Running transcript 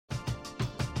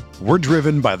We're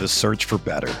driven by the search for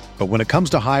better. But when it comes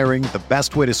to hiring, the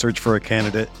best way to search for a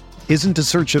candidate isn't to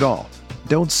search at all.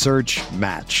 Don't search,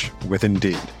 match with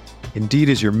Indeed. Indeed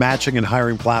is your matching and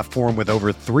hiring platform with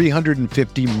over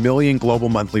 350 million global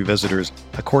monthly visitors,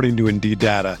 according to Indeed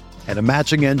data, and a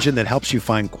matching engine that helps you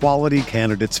find quality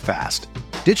candidates fast.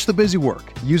 Ditch the busy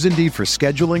work. Use Indeed for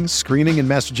scheduling, screening, and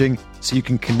messaging so you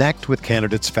can connect with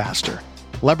candidates faster.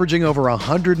 Leveraging over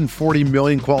 140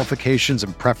 million qualifications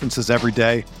and preferences every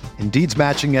day, Indeed's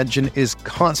matching engine is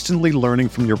constantly learning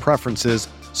from your preferences,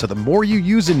 so the more you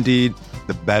use Indeed,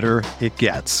 the better it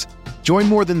gets. Join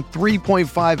more than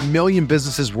 3.5 million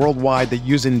businesses worldwide that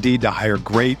use Indeed to hire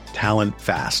great talent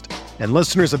fast. And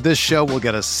listeners of this show will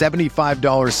get a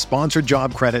 $75 sponsored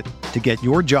job credit to get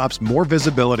your jobs more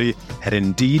visibility at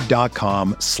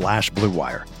Indeed.com/Blue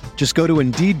Wire. Just go to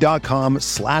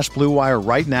Indeed.com/Blue Wire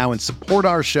right now and support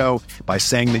our show by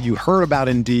saying that you heard about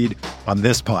Indeed on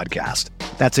this podcast.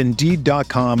 That's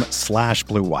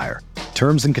Indeed.com/Blue Wire.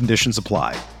 Terms and conditions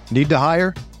apply. Need to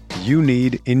hire? You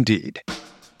need Indeed.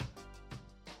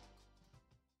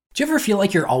 Do you ever feel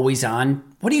like you're always on?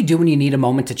 What do you do when you need a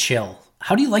moment to chill?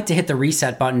 How do you like to hit the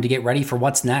reset button to get ready for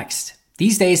what's next?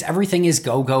 These days, everything is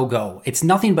go, go, go. It's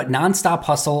nothing but nonstop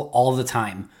hustle all the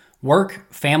time.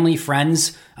 Work, family,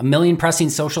 friends, a million pressing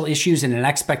social issues, and an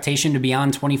expectation to be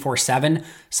on 24/7.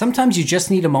 Sometimes you just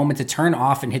need a moment to turn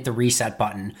off and hit the reset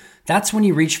button. That's when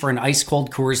you reach for an ice-cold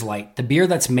Coors Light, the beer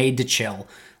that's made to chill.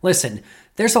 Listen,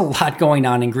 there's a lot going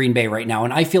on in Green Bay right now,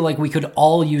 and I feel like we could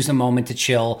all use a moment to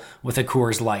chill with a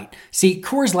Coors Light. See,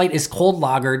 Coors Light is cold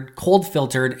lagered, cold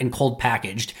filtered, and cold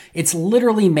packaged. It's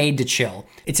literally made to chill.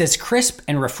 It's as crisp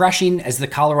and refreshing as the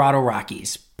Colorado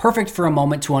Rockies. Perfect for a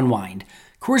moment to unwind.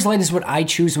 Coors Light is what I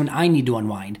choose when I need to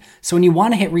unwind. So when you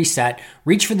want to hit reset,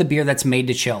 reach for the beer that's made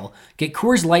to chill. Get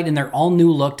Coors Light in their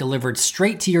all-new look delivered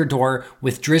straight to your door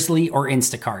with Drizzly or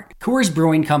Instacart. Coors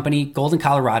Brewing Company, Golden,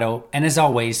 Colorado, and as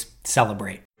always,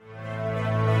 celebrate.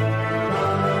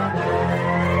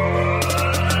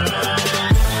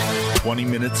 "20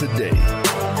 minutes a day,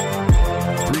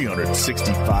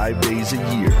 365 days a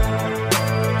year.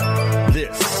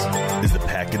 This is the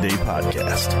Pack-A-Day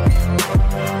Podcast.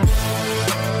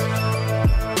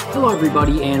 Hello,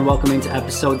 everybody, and welcome into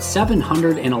episode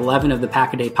 711 of the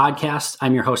Pack-A-Day Podcast.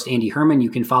 I'm your host, Andy Herman. You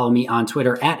can follow me on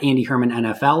Twitter at Andy Herman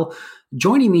NFL.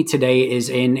 Joining me today is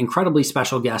an incredibly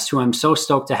special guest who I'm so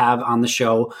stoked to have on the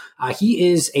show.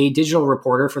 He is a digital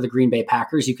reporter for the Green Bay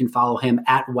Packers. You can follow him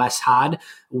at Wes Hod.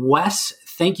 Wes,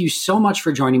 thank you so much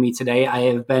for joining me today. I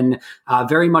have been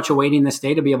very much awaiting this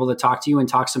day to be able to talk to you and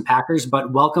talk some Packers,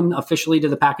 but welcome officially to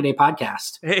the Pack-A-Day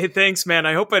Podcast. Hey, thanks, man.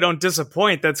 I hope I don't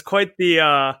disappoint. That's quite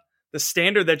the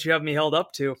standard that you have me held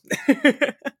up to.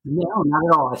 No, not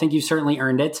at all. I think you certainly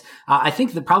earned it. I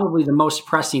think probably the most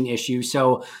pressing issue.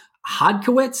 So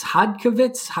Hodkiewicz, how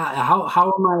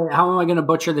am I going to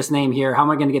butcher this name here? How am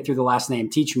I going to get through the last name?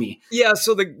 Teach me. Yeah,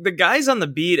 so the guys on the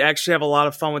beat actually have a lot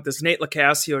of fun with this. Nate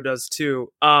LaCasio does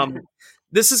too.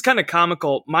 This is kind of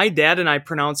comical. My dad and I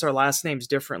pronounce our last names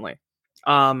differently.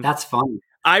 That's fun.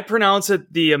 I pronounce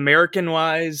it the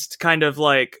Americanized kind of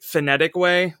like phonetic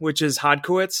way, which is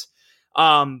Hodkiewicz.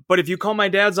 But if you call my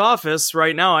dad's office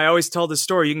right now, I always tell this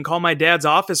story. You can call my dad's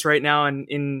office right now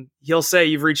and he'll say,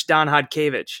 "You've reached Don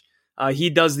Hodkiewicz."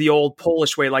 He does the old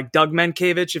Polish way, like Doug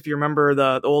Menkiewicz, if you remember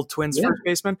the old Twins first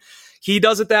baseman. He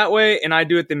does it that way, and I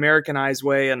do it the Americanized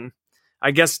way. And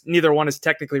I guess neither one is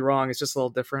technically wrong. It's just a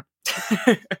little different.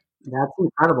 That's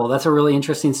incredible. That's a really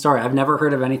interesting story. I've never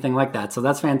heard of anything like that. So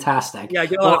that's fantastic. Yeah,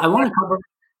 I want to cover.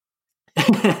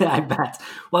 I bet.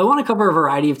 Well, I want to cover a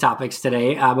variety of topics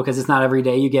today because it's not every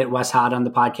day you get Wes Hod on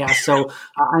the podcast. So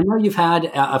I know you've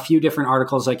had a few different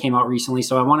articles that came out recently.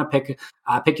 So I want to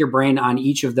pick your brain on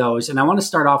each of those. And I want to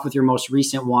start off with your most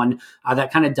recent one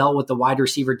that kind of dealt with the wide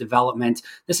receiver development.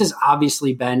 This has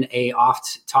obviously been a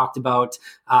oft talked about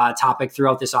topic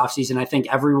throughout this offseason. I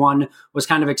think everyone was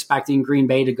kind of expecting Green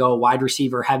Bay to go wide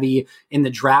receiver heavy in the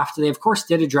draft. They, of course,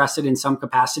 did address it in some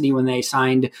capacity when they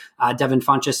signed Devin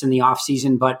Funchess in the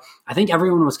offseason, but I think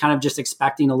everyone was kind of just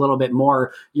expecting a little bit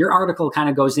more. Your article kind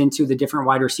of goes into the different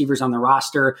wide receivers on the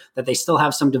roster, that they still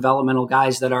have some developmental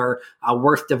guys that are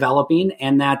worth developing,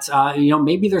 and that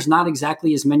maybe there's not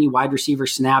exactly as many wide receiver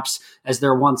snaps as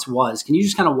there once was. Can you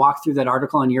just kind of walk through that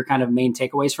article and your kind of main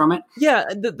takeaways from it? Yeah,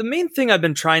 the main thing I've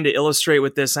been trying to illustrate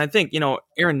with this, I think,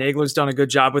 Aaron Nagler's done a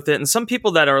good job with it, and some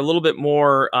people that are a little bit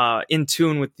more in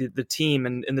tune with the team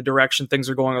and the direction things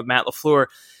are going with Matt LaFleur,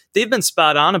 they've been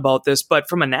spot on about this. But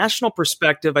from a national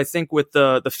perspective, I think with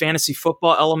the fantasy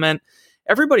football element,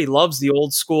 everybody loves the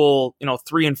old school,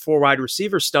 3 and 4 wide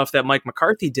receiver stuff that Mike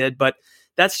McCarthy did, but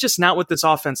that's just not what this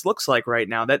offense looks like right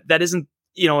now. That isn't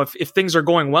if things are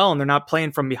going well and they're not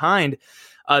playing from behind,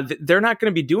 they're not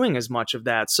going to be doing as much of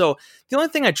that. So the only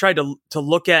thing I tried to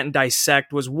look at and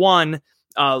dissect was one,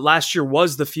 last year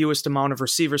was the fewest amount of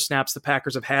receiver snaps the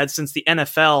Packers have had since the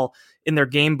NFL in their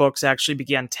game books actually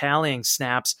began tallying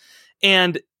snaps.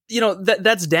 And,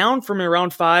 that's down from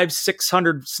around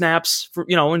 500-600 snaps for,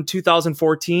 in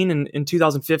 2014 and in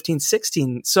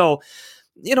 2015-16. So,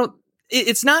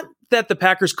 it's not that the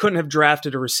Packers couldn't have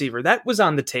drafted a receiver. That was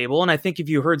on the table. And I think if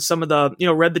you heard some of the,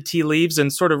 read the tea leaves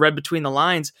and sort of read between the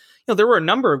lines, there were a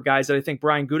number of guys that I think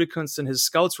Brian Gutekunst and his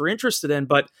scouts were interested in,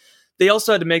 but they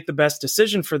also had to make the best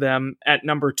decision for them at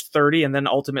number 30 and then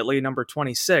ultimately number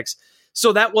 26.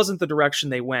 So that wasn't the direction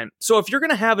they went. So if you're going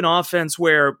to have an offense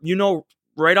where,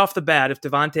 right off the bat, if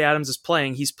Davante Adams is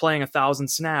playing, he's playing 1,000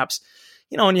 snaps,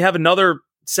 and you have another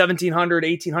 1,700,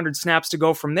 1,800 snaps to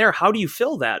go from there, how do you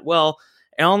fill that? Well,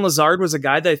 Allen Lazard was a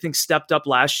guy that I think stepped up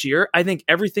last year. I think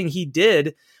everything he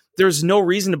did, there's no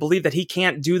reason to believe that he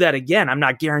can't do that again. I'm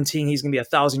not guaranteeing he's going to be a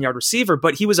 1,000-yard receiver,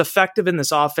 but he was effective in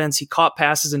this offense. He caught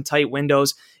passes in tight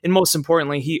windows, and most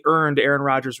importantly, he earned Aaron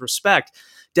Rodgers' respect.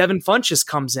 Devin Funchess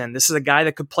comes in. This is a guy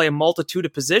that could play a multitude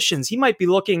of positions. He might be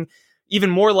looking even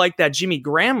more like that Jimmy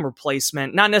Graham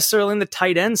replacement, not necessarily in the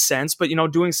tight end sense, but,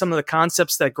 doing some of the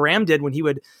concepts that Graham did when he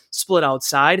would split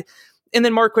outside. And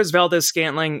then Marquez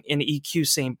Valdes-Scantling and EQ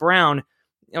St. Brown.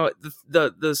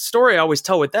 The story I always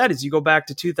tell with that is you go back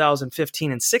to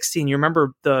 2015 and 16, you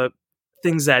remember the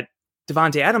things that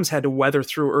Davante Adams had to weather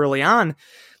through early on.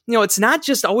 It's not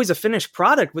just always a finished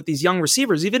product with these young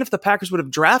receivers. Even if the Packers would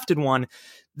have drafted one,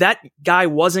 that guy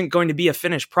wasn't going to be a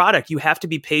finished product. You have to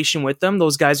be patient with them.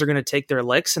 Those guys are going to take their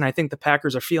licks. And I think the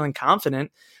Packers are feeling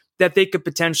confident that they could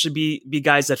potentially be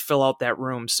guys that fill out that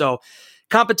room. So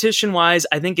competition-wise,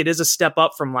 I think it is a step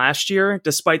up from last year,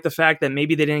 despite the fact that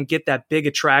maybe they didn't get that big,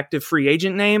 attractive free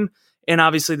agent name. And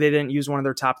obviously they didn't use one of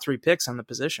their top 3 picks on the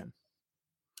position.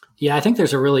 Yeah, I think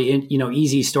there's a really,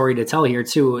 easy story to tell here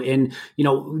too. And,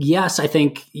 yes, I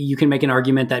think you can make an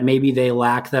argument that maybe they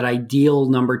lack that ideal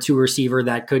number 2 receiver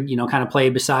that could, kind of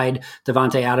play beside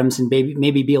Davante Adams and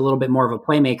maybe be a little bit more of a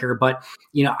playmaker. But,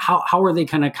 how are they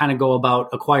kind of go about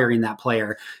acquiring that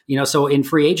player? So in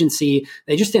free agency,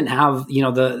 they just didn't have,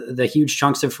 the huge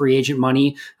chunks of free agent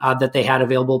money that they had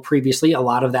available previously. A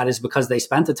lot of that is because they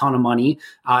spent a ton of money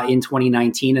in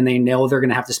 2019, and they know they're going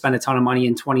to have to spend a ton of money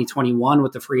in 2021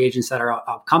 with the free agents that are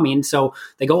upcoming. So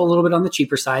they go a little bit on the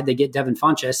cheaper side. They get Devin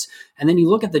Funchess. And then you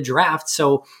look at the draft.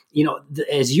 So,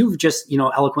 as you've just,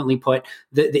 eloquently put,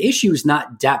 the issue is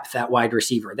not depth at wide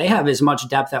receiver. They have as much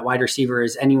depth at wide receiver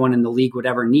as anyone in the league would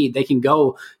ever need. They can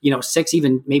go, 6,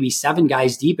 even maybe 7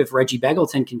 guys deep if Reggie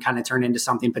Begelton can kind of turn into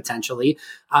something potentially.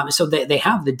 So they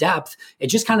have the depth.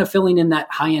 It's just kind of filling in that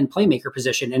high-end playmaker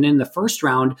position. And in the first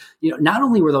round, not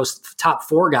only were those top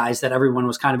 4 guys that everyone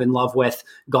was kind of in love with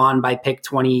gone by pick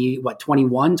 21,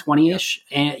 20-ish,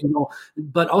 and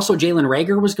but also Jalen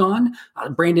Reagor was gone.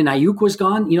 Brandon Ayuk was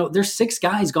gone. There's 6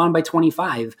 guys gone by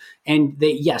 25, and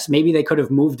maybe they could have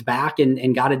moved back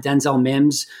and got a Denzel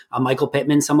Mims, a Michael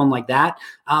Pittman, someone like that.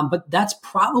 But that's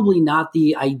probably not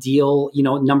the ideal,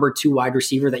 number 2 wide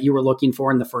receiver that you were looking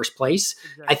for in the first place.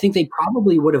 Exactly. I think they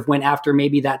probably would have went after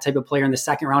maybe that type of player in the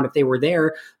second round if they were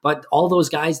there. But all those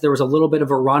guys, there was a little bit of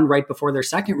a run right before their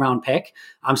second round pick.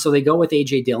 So they go with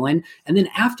AJ Dillon, and then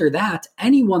after that,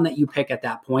 anyone that you pick at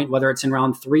that point, whether it's in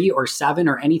round 3 or 7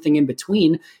 or anything in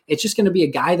between, it's just going to be a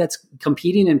guy that's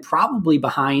competing and probably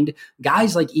behind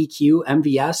guys like EQ,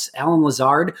 MVS, Allen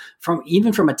Lazard, from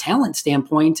a talent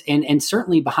standpoint, and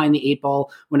certainly behind the 8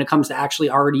 ball when it comes to actually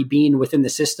already being within the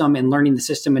system and learning the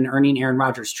system and earning Aaron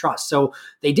Rodgers' trust. So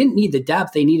they didn't need the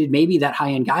depth. They needed maybe that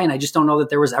high-end guy, and I just don't know that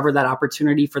there was ever that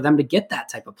opportunity for them to get that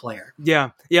type of player.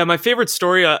 Yeah. My favorite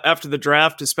story after the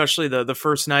draft, especially the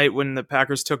first night when the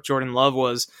Packers took Jordan Love,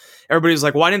 was everybody was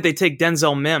like, why didn't they take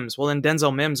Denzel Mims? Well, then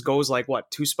Denzel Mims goes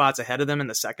 2 spots ahead of them in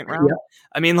the second round. Yeah.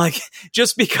 I mean,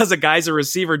 just because a guy's a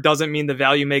receiver doesn't mean the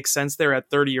value makes sense there at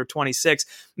 30 or 26.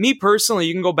 Me personally,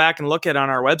 you can go back and look at it on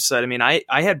our website. I mean, I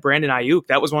had Brandon Ayuk.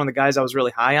 That was one of the guys I was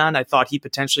really high on. I thought he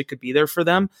potentially could be there for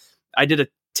them. I did a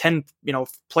 10,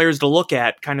 players to look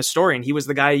at kind of story, and he was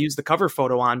the guy I used the cover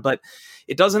photo on, but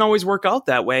it doesn't always work out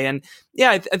that way. And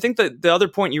yeah, I think that the other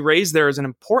point you raised there is an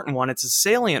important one. It's a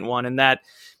salient one in that,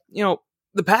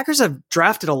 the Packers have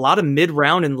drafted a lot of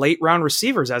mid-round and late-round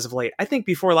receivers as of late. I think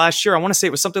before last year, I want to say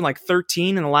it was something like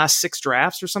 13 in the last 6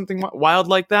 drafts or something wild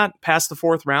like that, past the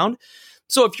 4th round.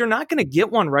 So if you're not going to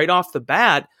get one right off the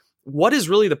bat, what is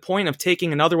really the point of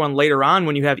taking another one later on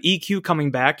when you have EQ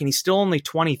coming back and he's still only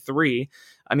 23?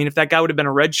 I mean, if that guy would have been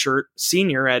a redshirt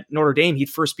senior at Notre Dame, he'd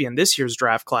first be in this year's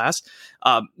draft class.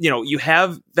 You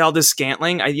have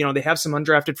Valdez-Scantling. They have some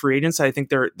undrafted free agents I think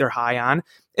they're high on.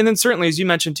 And then certainly, as you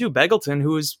mentioned too, Begelton,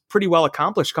 who is pretty well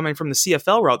accomplished coming from the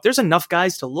CFL route. There's enough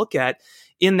guys to look at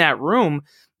in that room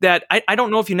that I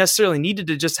don't know if you necessarily needed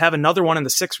to just have another one in the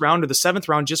 6th round or the 7th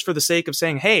round just for the sake of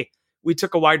saying, hey, we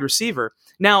took a wide receiver.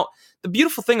 Now, the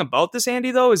beautiful thing about this,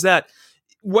 Andy, though, is that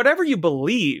whatever you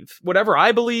believe, whatever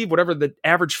I believe, whatever the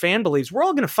average fan believes, we're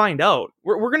all going to find out.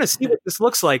 We're going to see what this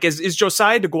looks like. Is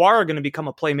Josiah DeGuara going to become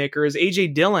a playmaker? Is A.J.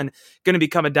 Dillon going to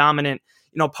become a dominant,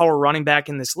 power running back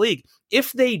in this league?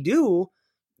 If they do,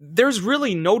 there's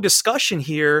really no discussion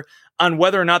here on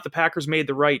whether or not the Packers made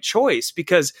the right choice,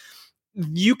 because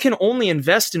you can only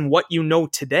invest in what you know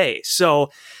today.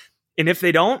 So, and if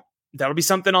they don't, that'll be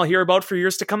something I'll hear about for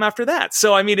years to come after that.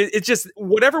 So, I mean, it's just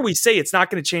whatever we say, it's not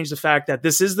going to change the fact that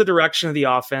this is the direction of the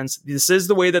offense. This is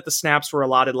the way that the snaps were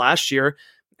allotted last year.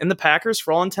 And the Packers,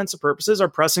 for all intents and purposes, are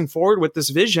pressing forward with this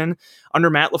vision under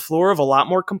Matt LaFleur of a lot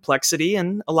more complexity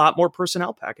and a lot more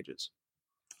personnel packages.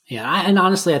 Yeah, and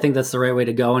honestly, I think that's the right way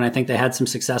to go. And I think they had some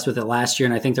success with it last year.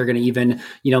 And I think they're going to even,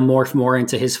 morph more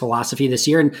into his philosophy this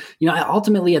year. And,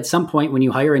 ultimately at some point when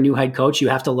you hire a new head coach, you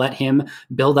have to let him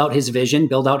build out his vision,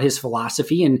 build out his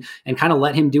philosophy, and kind of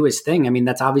let him do his thing. I mean,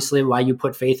 that's obviously why you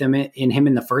put faith in him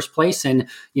in the first place. And,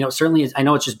 certainly I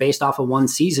know it's just based off of one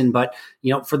season, but,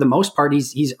 for the most part,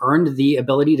 he's earned the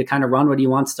ability to kind of run what he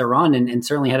wants to run, and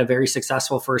certainly had a very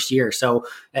successful first year. So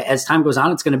as time goes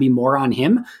on, it's going to be more on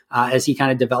him as he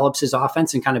kind of develops his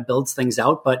offense and kind of builds things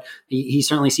out. But he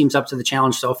certainly seems up to the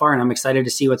challenge so far. And I'm excited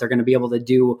to see what they're going to be able to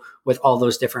do with all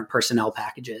those different personnel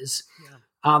packages. Yeah.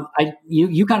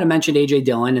 You kind of mentioned A.J.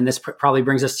 Dillon, and this probably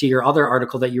brings us to your other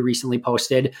article that you recently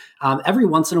posted. Every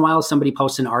once in a while, somebody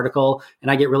posts an article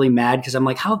and I get really mad because I'm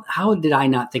like, how did I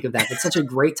not think of that? It's such a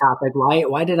great topic.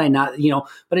 Why did I not,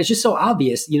 but it's just so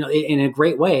obvious, in a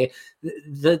great way.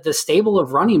 The stable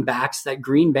of running backs that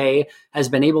Green Bay has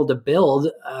been able to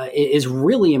build is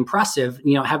really impressive.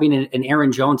 Having an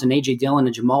Aaron Jones and A.J. Dillon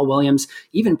and Jamal Williams,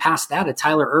 even past that, a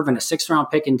Tyler Ervin, a 6th-round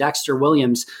pick, and Dexter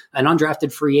Williams, an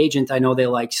undrafted free agent I know they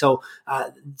like. So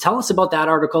tell us about that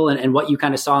article and what you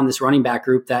kind of saw in this running back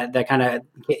group that kind of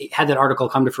had that article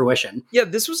come to fruition. Yeah,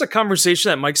 this was a conversation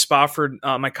that Mike Spofford,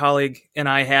 my colleague, and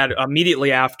I had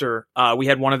immediately after we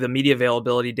had one of the media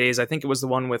availability days. I think it was the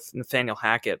one with Nathaniel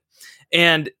Hackett.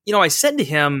 And, I said to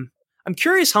him, I'm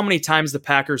curious how many times the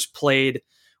Packers played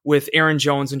with Aaron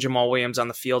Jones and Jamal Williams on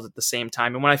the field at the same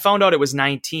time. And when I found out it was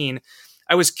 19,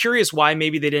 I was curious why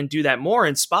maybe they didn't do that more.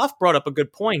 And Spoff brought up a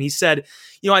good point. He said,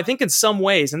 I think in some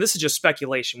ways, and this is just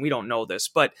speculation, we don't know this,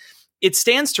 but it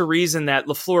stands to reason that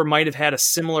LaFleur might have had a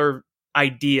similar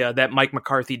idea that Mike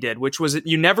McCarthy did, which was that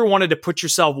you never wanted to put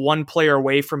yourself one player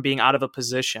away from being out of a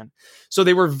position. So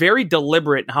they were very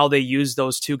deliberate in how they used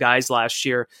those two guys last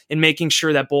year in making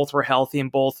sure that both were healthy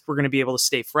and both were going to be able to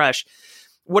stay fresh.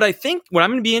 What I'm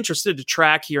going to be interested to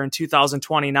track here in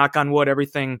 2020, knock on wood,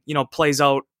 everything, plays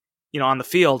out, on the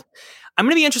field. I'm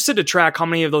going to be interested to track how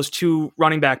many of those two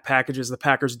running back packages the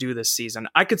Packers do this season.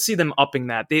 I could see them upping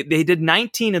that. They did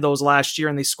 19 of those last year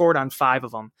and they scored on 5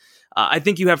 of them. I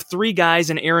think you have 3 guys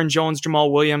in Aaron Jones,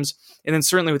 Jamal Williams, and then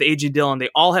certainly with A.J. Dillon. They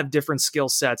all have different skill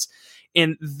sets.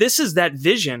 And this is that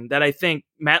vision that I think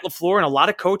Matt LaFleur and a lot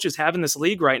of coaches have in this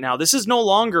league right now. This is no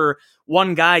longer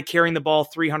one guy carrying the ball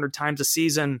 300 times a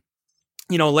season.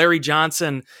 Larry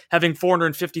Johnson having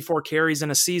 454 carries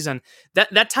in a season.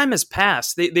 That time has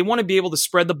passed. They want to be able to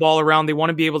spread the ball around. They want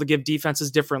to be able to give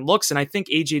defenses different looks. And I think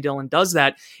A.J. Dillon does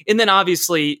that. And then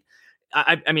obviously,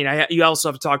 you also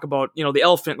have to talk about, the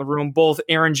elephant in the room. Both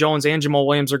Aaron Jones and Jamal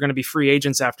Williams are going to be free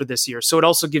agents after this year. So it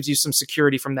also gives you some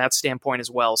security from that standpoint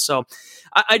as well. So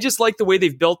I just like the way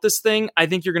they've built this thing. I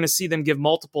think you're going to see them give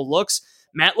multiple looks.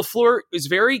 Matt LaFleur is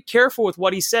very careful with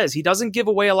what he says. He doesn't give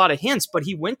away a lot of hints, but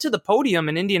he went to the podium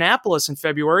in Indianapolis in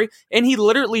February, and he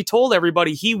literally told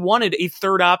everybody he wanted a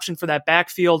third option for that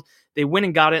backfield. They went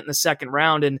and got it in the second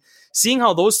round. And seeing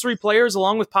how those 3 players,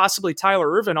 along with possibly Tyler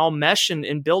Ervin, all mesh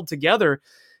and build together,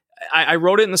 I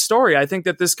wrote it in the story. I think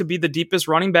that this could be the deepest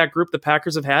running back group the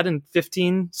Packers have had in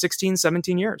 15, 16,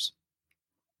 17 years.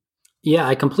 Yeah,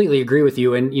 I completely agree with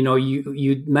you. And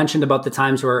you mentioned about the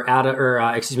times where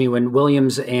when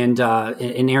Williams and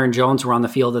Aaron Jones were on the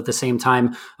field at the same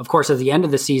time. Of course, at the end of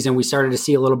the season, we started to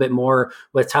see a little bit more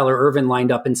with Tyler Ervin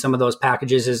lined up in some of those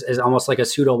packages as almost like a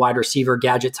pseudo wide receiver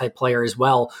gadget type player as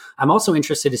well. I'm also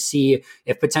interested to see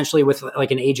if potentially with like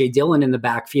an A.J. Dillon in the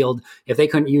backfield, if they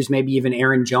couldn't use maybe even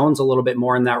Aaron Jones a little bit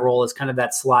more in that role as kind of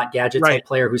that slot gadget type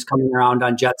player who's coming around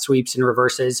on jet sweeps and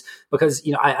reverses. Because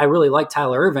I really like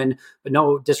Tyler Ervin. but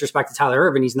no disrespect to Tyler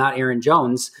Ervin, he's not Aaron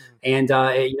Jones. And,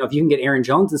 if you can get Aaron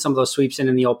Jones in some of those sweeps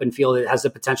in the open field, it has the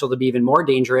potential to be even more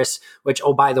dangerous, which,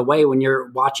 oh, by the way, when you're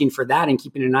watching for that and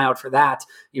keeping an eye out for that,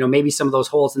 maybe some of those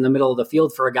holes in the middle of the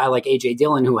field for a guy like A.J.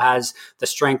 Dillon, who has the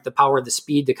strength, the power, the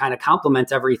speed to kind of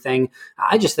complement everything.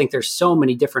 I just think there's so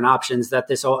many different options that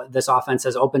this offense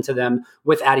has open to them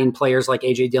with adding players like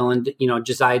A.J. Dillon,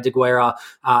 Josiah DeGuara,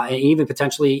 and even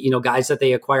potentially, guys that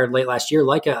they acquired late last year,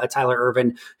 like a Tyler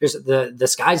Ervin. There's the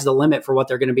sky's the limit for what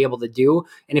they're going to be able to do.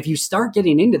 And if you start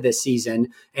getting into this season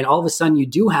and all of a sudden you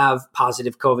do have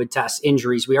positive COVID tests,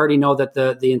 injuries, we already know that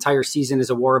the entire season is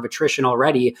a war of attrition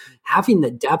already. Having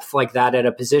the depth like that at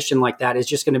a position like that is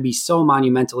just going to be so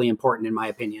monumentally important, in my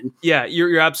opinion. Yeah,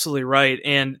 you're absolutely right.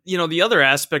 And, the other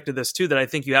aspect of this too that I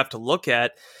think you have to look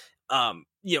at,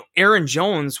 Aaron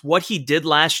Jones, what he did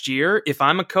last year, if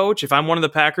I'm a coach, if I'm one of the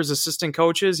Packers assistant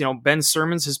coaches, Ben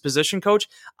Simmons, his position coach,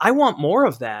 I want more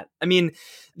of that. I mean,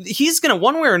 he's going to,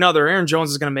 one way or another, Aaron Jones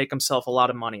is going to make himself a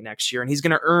lot of money next year, and he's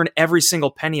going to earn every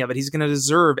single penny of it. He's going to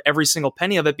deserve every single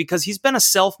penny of it because he's been a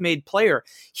self-made player.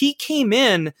 He came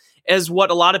in as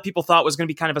what a lot of people thought was going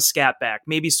to be kind of a scat back,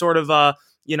 maybe sort of a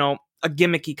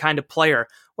gimmicky kind of player.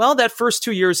 Well, that first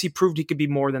 2 years, he proved he could be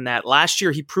more than that. Last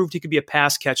year, he proved he could be a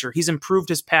pass catcher. He's improved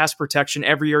his pass protection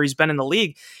every year he's been in the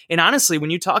league. And honestly, when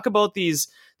you talk about these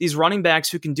running backs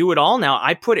who can do it all now,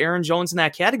 I put Aaron Jones in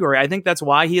that category. I think that's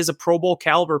why he is a Pro Bowl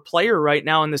caliber player right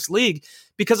now in this league,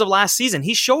 because of last season.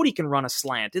 He showed he can run a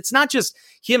slant. It's not just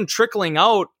him trickling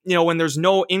out, when there's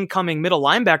no incoming middle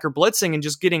linebacker blitzing and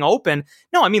just getting open.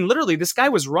 No, I mean, literally, this guy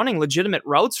was running legitimate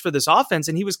routes for this offense,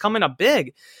 and he was coming up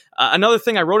big. Another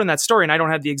thing I wrote in that story, and I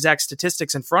don't have the exact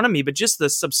statistics in front of me, but just the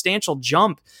substantial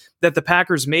jump that the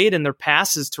Packers made in their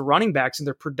passes to running backs and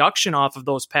their production off of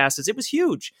those passes, it was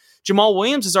huge. Jamal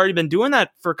Williams has already been doing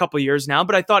that for a couple of years now,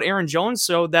 but I thought Aaron Jones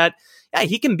showed that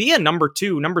he can be a number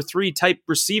 2, number 3 type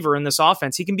receiver in this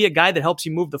offense. He can be a guy that helps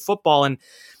you move the football. And,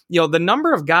 the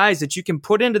number of guys that you can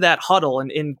put into that huddle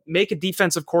and make a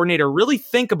defensive coordinator really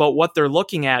think about what they're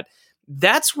looking at,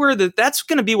 that's going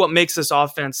to be what makes this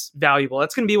offense valuable.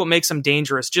 That's going to be what makes them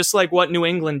dangerous, just like what New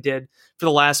England did for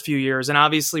the last few years, and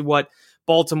obviously what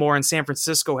Baltimore and San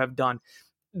Francisco have done.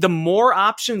 The more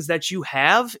options that you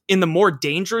have, and the more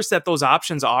dangerous that those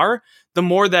options are, the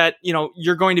more that,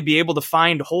 you're going to be able to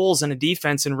find holes in a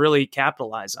defense and really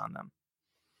capitalize on them.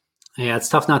 Yeah, it's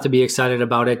tough not to be excited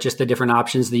about it. Just the different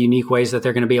options, the unique ways that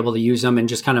they're going to be able to use them, and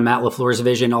just kind of Matt LaFleur's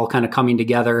vision all kind of coming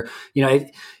together.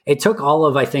 It took all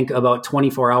of, I think, about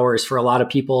 24 hours for a lot of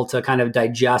people to kind of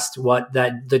digest what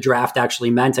the draft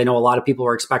actually meant. I know a lot of people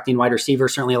were expecting wide receiver.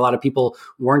 Certainly a lot of people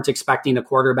weren't expecting a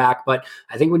quarterback. But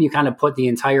I think when you kind of put the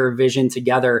entire vision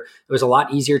together, it was a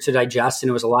lot easier to digest, and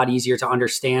it was a lot easier to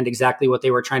understand exactly what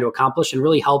they were trying to accomplish and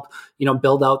really help,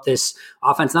 build out this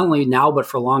offense, not only now, but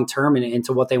for long term, and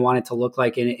into what they wanted to look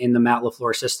like in the Matt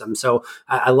LaFleur system. So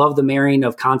I love the marrying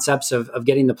of concepts of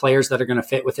getting the players that are going to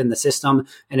fit within the system.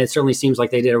 And it certainly seems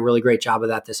like they did a really great job of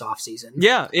that this offseason.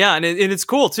 Yeah. And it's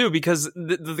cool too, because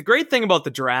the great thing about the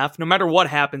draft, no matter what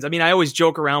happens, I mean, I always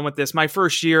joke around with this. My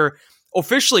first year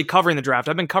officially covering the draft,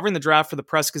 I've been covering the draft for the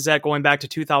Press Gazette going back to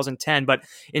 2010, but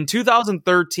in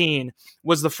 2013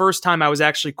 was the first time I was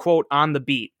actually, quote, on the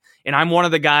beat. And I'm one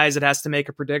of the guys that has to make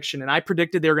a prediction. And I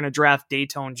predicted they were going to draft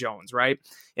Dayton Jones, right?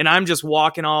 And I'm just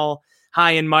walking all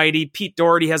high and mighty. Pete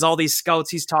Doherty has all these scouts.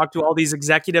 He's talked to all these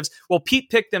executives. Well, Pete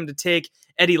picked them to take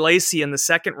Eddie Lacy in the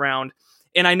second round.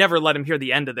 And I never let him hear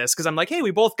the end of this because I'm like, hey,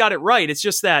 we both got it right. It's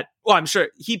just that, well, I'm sure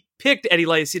he picked Eddie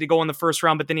Lacy to go in the first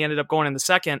round, but then he ended up going in the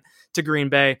second to Green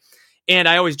Bay. And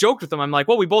I always joked with him. I'm like,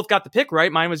 well, we both got the pick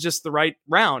right. Mine was just the right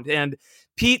round. And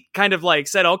Pete kind of like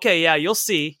said, okay, yeah, you'll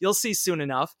see soon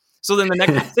enough. So then the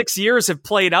next 6 years have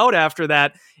played out after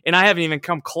that, and I haven't even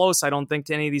come close, I don't think,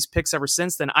 to any of these picks ever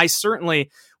since then. I certainly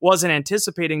wasn't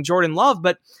anticipating Jordan Love,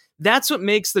 but that's what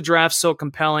makes the draft so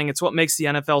compelling. It's what makes the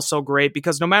NFL so great,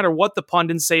 because no matter what the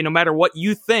pundits say, no matter what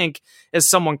you think as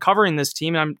someone covering this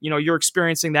team, and you're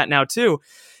experiencing that now too,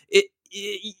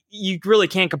 you really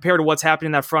can't compare to what's happening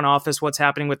in that front office, what's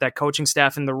happening with that coaching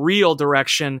staff, and the real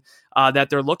direction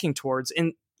that they're looking towards.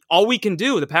 And all we can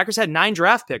do, the Packers had 9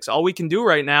 draft picks. All we can do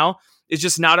right now is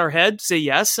just nod our head, say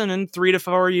yes, and in 3 to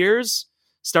 4 years,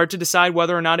 start to decide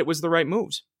whether or not it was the right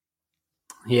moves.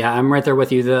 Yeah, I'm right there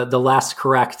with you. The last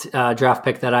correct draft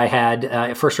pick that I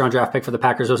had, first round draft pick for the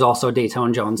Packers, was also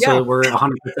Dayton Jones. Yeah. So we're 100%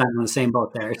 on the same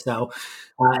boat there. So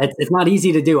it's not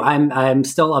easy to do. I'm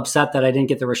still upset that I didn't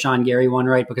get the Rashawn Gary one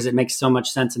right, because it makes so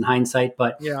much sense in hindsight.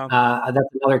 But that's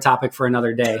another topic for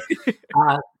another day.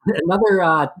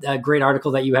 Another great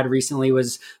article that you had recently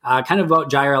was kind of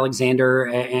about Jaire Alexander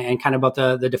and kind of about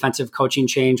the defensive coaching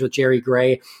change with Jerry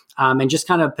Gray. And just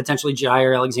kind of potentially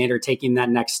Jaire Alexander taking that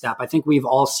next step. I think we've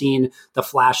all seen the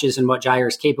flashes and what Jaire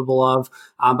is capable of,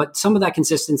 but some of that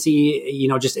consistency,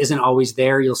 just isn't always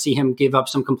there. You'll see him give up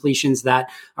some completions that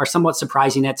are somewhat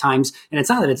surprising at times. And it's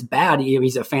not that it's bad.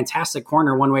 He's a fantastic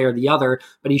corner one way or the other,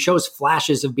 but he shows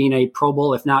flashes of being a Pro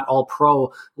Bowl, if not all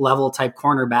pro level type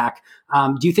cornerback.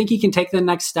 Do you think he can take the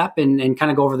next step and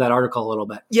kind of go over that article a little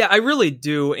bit? Yeah, I really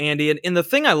do, Andy. And the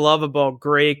thing I love about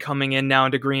Gray coming in now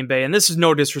into Green Bay, and this is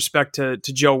no disrespect to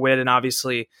Joe Witt and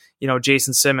obviously,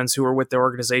 Jason Simmons, who were with the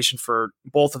organization for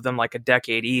both of them like a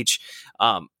decade each.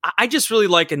 I just really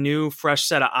like a new, fresh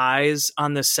set of eyes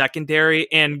on the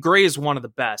secondary, and Gray is one of the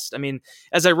best. I mean,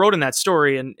 as I wrote in that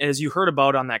story, and as you heard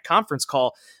about on that conference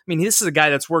call, I mean, this is a guy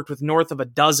that's worked with north of a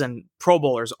dozen Pro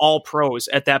Bowlers, all pros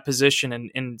at that position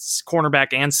in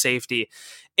cornerback and safety.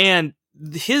 And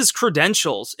his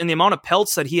credentials and the amount of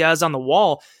pelts that he has on the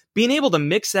wall, being able to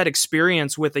mix that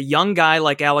experience with a young guy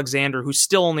like Alexander, who's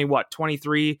still only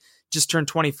 23, just turned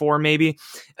 24 maybe.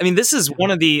 I mean, this is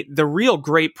one of the real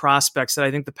great prospects that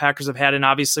I think the Packers have had, and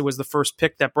obviously was the first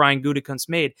pick that Brian Gutekunst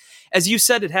made. As you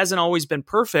said, it hasn't always been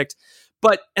perfect,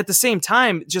 but at the same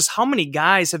time, just how many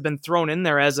guys have been thrown in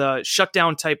there as a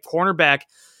shutdown type cornerback,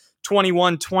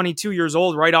 21, 22 years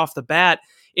old right off the bat,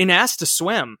 and asked to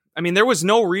swim. I mean, there was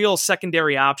no real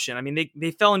secondary option. I mean,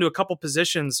 they fell into a couple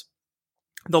positions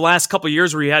the last couple of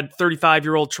years where you had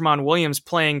 35-year-old Tramon Williams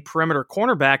playing perimeter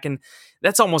cornerback, and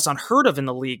that's almost unheard of in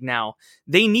the league now.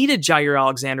 They needed Jaire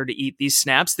Alexander to eat these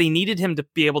snaps. They needed him to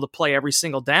be able to play every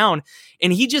single down,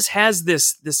 and he just has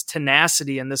this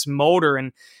tenacity and this motor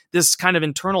and this kind of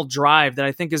internal drive that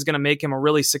I think is going to make him a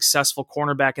really successful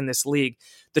cornerback in this league.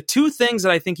 The two things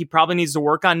that I think he probably needs to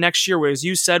work on next year, as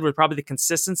you said, were probably the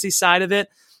consistency side of it,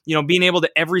 being able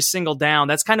to every single down.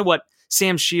 That's kind of what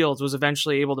Sam Shields was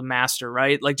eventually able to master,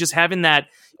 right? Like just having that,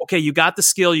 okay, you got the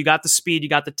skill, you got the speed, you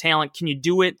got the talent. Can you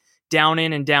do it down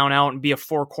in and down out and be a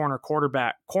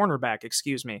cornerback,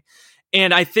 excuse me.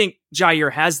 And I think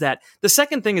Jaire has that. The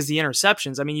second thing is the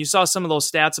interceptions. I mean, you saw some of those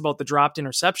stats about the dropped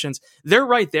interceptions. They're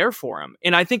right there for him.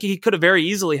 And I think he could have very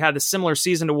easily had a similar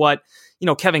season to what,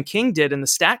 Kevin King did in the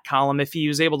stat column if he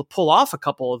was able to pull off a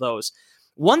couple of those.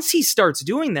 Once he starts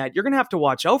doing that, you're going to have to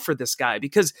watch out for this guy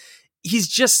because he's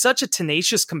just such a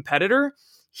tenacious competitor.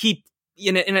 And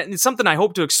it's something I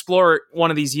hope to explore one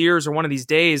of these years or one of these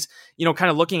days, kind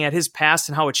of looking at his past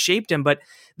and how it shaped him. But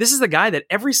this is the guy that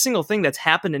every single thing that's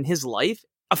happened in his life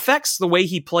affects the way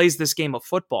he plays this game of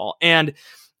football. And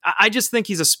I just think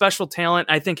he's a special talent.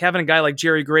 I think having a guy like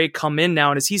Jerry Gray come in now,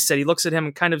 and as he said, he looks at him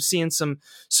and kind of seeing some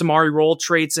Samari Rolle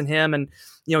traits in him. And,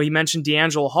 he mentioned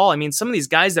D'Angelo Hall. I mean, some of these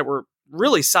guys that were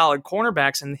really solid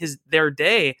cornerbacks in their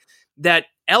day, that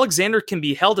Alexander can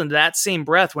be held into that same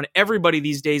breath when everybody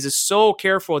these days is so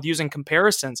careful with using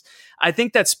comparisons. I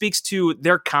think that speaks to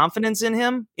their confidence in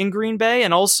him in Green Bay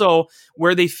and also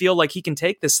where they feel like he can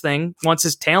take this thing once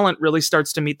his talent really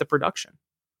starts to meet the production.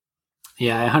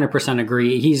 Yeah, I 100%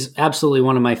 agree. He's absolutely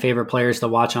one of my favorite players to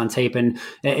watch on tape. And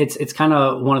it's kind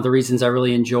of one of the reasons I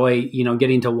really enjoy,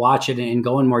 getting to watch it and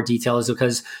go in more detail is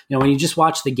because, when you just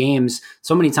watch the games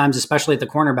so many times, especially at the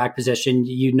cornerback position,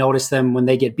 you notice them when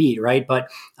they get beat, right?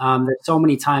 But there's so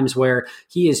many times where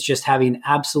he is just having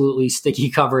absolutely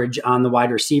sticky coverage on the wide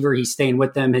receiver. He's staying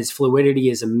with them. His fluidity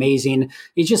is amazing.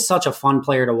 He's just such a fun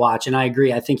player to watch. And I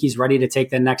agree. I think he's ready to take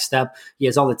the next step. He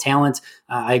has all the talent.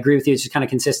 I agree with you. It's just kind of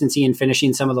consistency and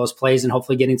finishing some of those plays and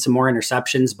hopefully getting some more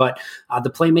interceptions. But the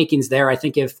playmaking's there. I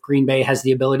think if Green Bay has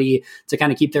the ability to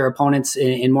kind of keep their opponents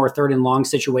in more third and long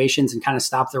situations and kind of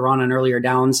stop the run on earlier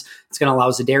downs, it's going to allow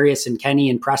Za'Darius and Kenny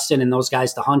and Preston and those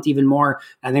guys to hunt even more.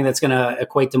 I think that's going to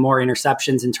equate to more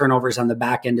interceptions and turnovers on the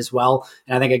back end as well.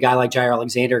 And I think a guy like Jaire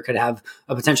Alexander could have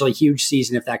a potentially huge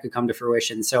season if that could come to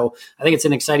fruition. So I think it's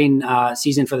an exciting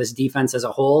season for this defense as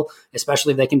a whole,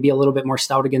 especially if they can be a little bit more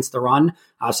stout against the run.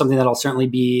 Something that'll certainly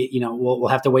be, we'll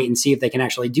have to wait and see if they can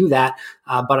actually do that.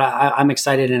 But I'm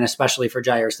excited, and especially for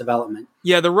Jaire's development.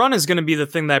 Yeah, the run is going to be the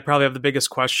thing that I probably have the biggest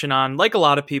question on, like a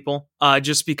lot of people,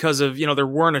 just because of, there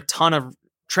weren't a ton of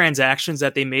transactions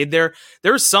that they made there.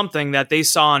 There's something that they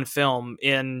saw on film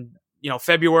in,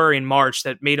 February and March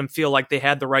that made them feel like they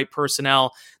had the right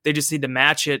personnel. They just need to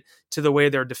match it to the way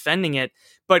they're defending it.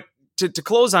 But to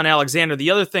close on Alexander,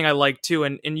 the other thing I like too,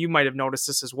 and you might have noticed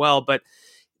this as well, but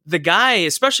the guy,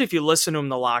 especially if you listen to him in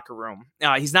the locker room,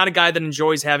 he's not a guy that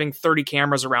enjoys having 30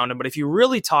 cameras around him. But if you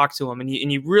really talk to him and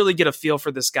you really get a feel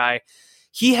for this guy,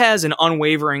 he has an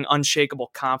unwavering,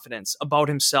 unshakable confidence about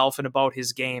himself and about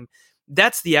his game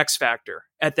That's the X factor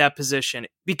at that position,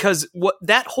 because what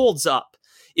that holds up.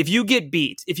 If you get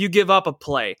beat, if you give up a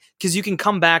play, because you can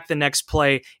come back the next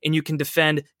play and you can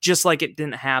defend just like it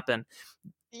didn't happen.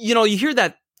 You hear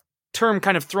that term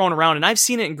kind of thrown around, and I've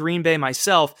seen it in Green Bay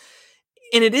myself,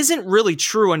 and it isn't really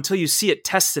true until you see it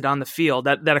tested on the field,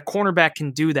 that a cornerback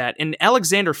can do that. And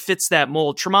Alexander fits that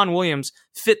mold. Tramon Williams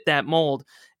fit that mold.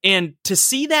 And to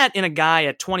see that in a guy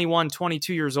at 21,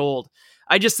 22 years old,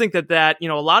 I just think that a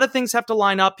lot of things have to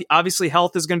line up. Obviously,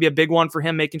 health is going to be a big one for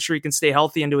him, making sure he can stay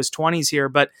healthy into his 20s here.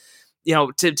 But,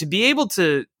 to be able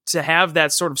to have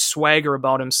that sort of swagger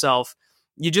about himself,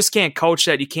 you just can't coach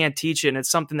that. You can't teach it. And it's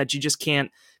something that you just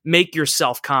can't make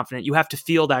yourself confident. You have to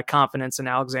feel that confidence. And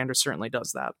Alexander certainly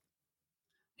does that.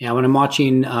 Yeah, when I'm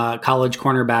watching college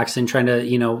cornerbacks and trying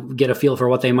to, get a feel for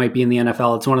what they might be in the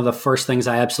NFL, it's one of the first things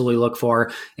I absolutely look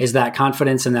for is that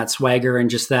confidence and that swagger, and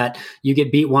just that you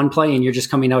get beat one play and you're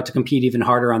just coming out to compete even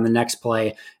harder on the next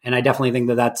play. And I definitely think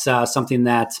that that's something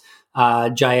that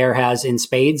Jaire has in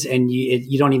spades, and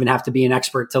you don't even have to be an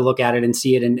expert to look at it and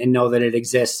see it and know that it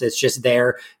exists. It's just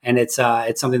there, and it's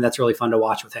something that's really fun to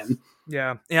watch with him.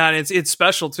 Yeah, and it's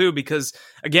special too, because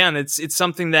again, it's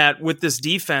something that with this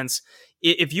defense,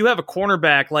 if you have a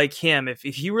cornerback like him, if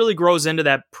he really grows into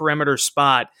that perimeter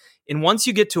spot, and once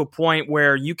you get to a point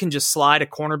where you can just slide a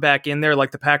cornerback in there, like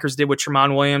the Packers did with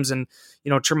Tramon Williams and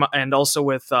and also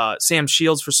with Sam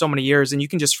Shields for so many years, and you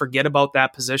can just forget about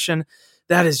that position,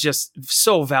 that is just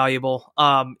so valuable.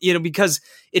 Because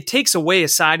it takes away a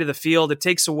side of the field, it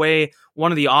takes away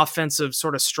one of the offensive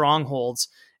sort of strongholds.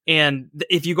 And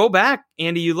if you go back,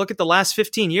 Andy, you look at the last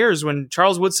 15 years when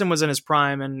Charles Woodson was in his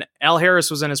prime and Al Harris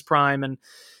was in his prime. And,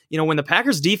 when the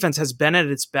Packers defense has been at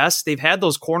its best, they've had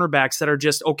those cornerbacks that are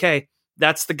just, okay,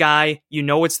 that's the guy,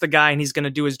 it's the guy, and he's going to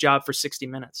do his job for 60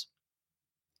 minutes.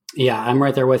 Yeah, I'm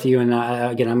right there with you. And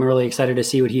again, I'm really excited to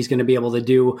see what he's going to be able to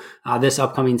do this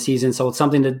upcoming season. So it's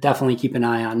something to definitely keep an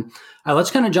eye on.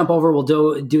 Let's kind of jump over. We'll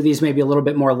do these maybe a little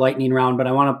bit more lightning round, but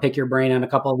I want to pick your brain on a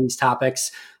couple of these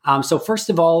topics. So first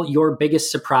of all, your biggest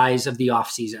surprise of the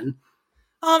offseason.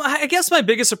 I guess my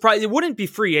biggest surprise, it wouldn't be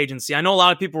free agency. I know a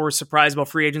lot of people were surprised about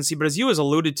free agency, but as you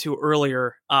alluded to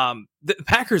earlier, the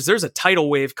Packers, there's a tidal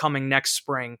wave coming next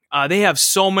spring. They have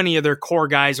so many of their core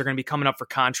guys are going to be coming up for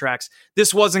contracts.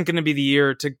 This wasn't going to be the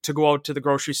year to go out to the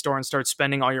grocery store and start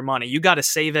spending all your money. You got to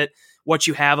save it, what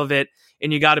you have of it,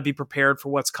 and you got to be prepared for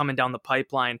what's coming down the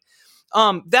pipeline.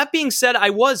 That being said,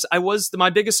 my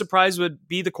biggest surprise would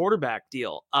be the quarterback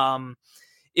deal.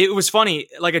 It was funny.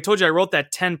 Like I told you, I wrote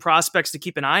that 10 prospects to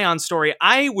keep an eye on story.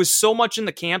 I was so much in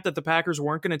the camp that the Packers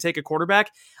weren't going to take a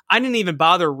quarterback. I didn't even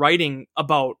bother writing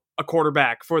about a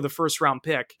quarterback for the first round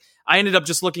pick. I ended up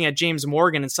just looking at James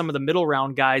Morgan and some of the middle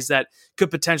round guys that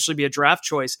could potentially be a draft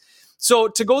choice. So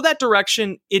to go that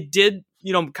direction, it did,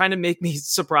 kind of make me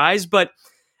surprised. But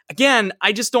again,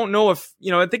 I just don't know if,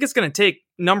 I think it's going to take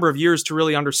a number of years to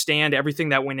really understand everything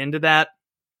that went into that.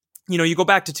 You go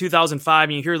back to 2005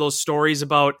 and you hear those stories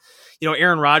about,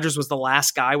 Aaron Rodgers was the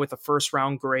last guy with a first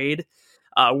round grade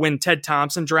when Ted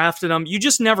Thompson drafted him. You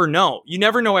just never know. You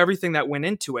never know everything that went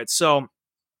into it. So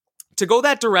to go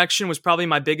that direction was probably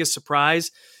my biggest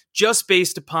surprise, just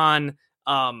based upon,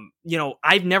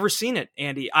 I've never seen it,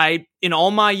 Andy. In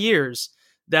all my years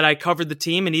that I covered the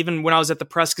team, and even when I was at the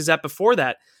Press Gazette before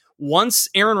that, once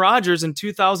Aaron Rodgers in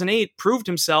 2008 proved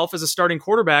himself as a starting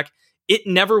quarterback, it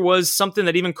never was something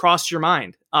that even crossed your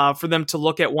mind for them to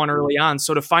look at one early on.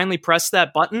 So to finally press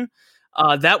that button,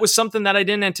 that was something that I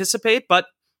didn't anticipate, but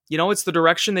it's the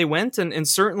direction they went. And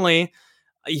certainly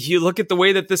you look at the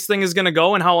way that this thing is going to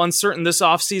go and how uncertain this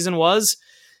offseason was,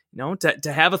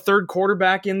 to have a third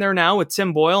quarterback in there now with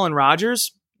Tim Boyle and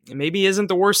Rodgers, it maybe isn't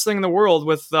the worst thing in the world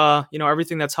with,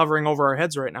 everything that's hovering over our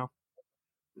heads right now.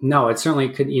 No, it certainly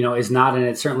could, is not, and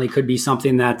it certainly could be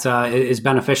something that is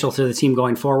beneficial to the team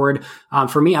going forward.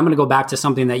 For me, I'm going to go back to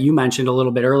something that you mentioned a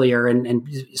little bit earlier, and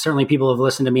certainly people who have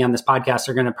listened to me on this podcast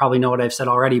are going to probably know what I've said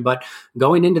already. But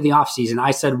going into the offseason, I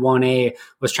said 1A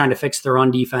was trying to fix the run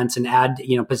defense and add,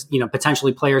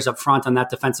 potentially players up front on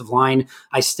that defensive line.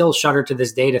 I still shudder to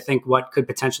this day to think what could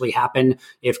potentially happen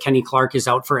if Kenny Clark is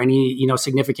out for any,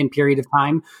 significant period of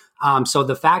time. So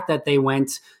the fact that they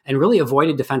went and really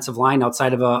avoided defensive line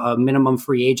outside of a minimum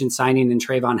free agent signing in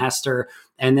Trayvon Hester,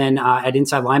 and then at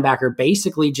inside linebacker,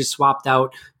 basically just swapped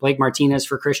out Blake Martinez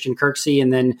for Christian Kirksey,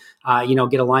 and then,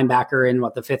 get a linebacker in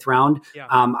the 5th round. Yeah.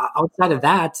 Outside of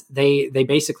that, they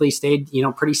basically stayed,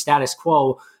 pretty status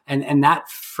quo. And that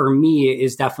for me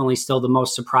is definitely still the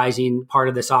most surprising part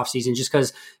of this offseason, just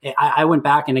because I went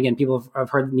back, and again, people have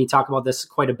heard me talk about this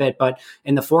quite a bit, but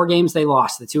in the 4 games they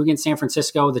lost, the 2 against San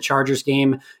Francisco, the Chargers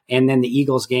game, and then the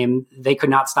Eagles game, they could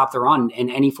not stop the run in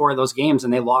any 4 of those games.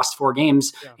 And they lost 4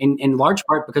 games in large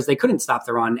part because they couldn't stop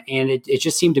the run. And it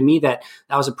just seemed to me that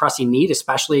was a pressing need,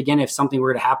 especially again, if something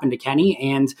were to happen to Kenny,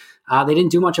 and they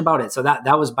didn't do much about it. So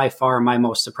that was by far my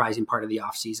most surprising part of the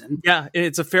offseason. Yeah,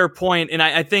 it's a fair point. And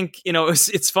I think,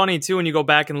 it's funny too, when you go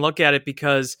back and look at it,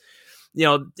 because,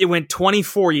 it went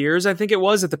 24 years, I think it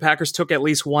was, that the Packers took at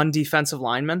least one defensive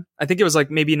lineman. I think it was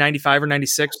like maybe 95 or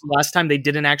 96, the last time they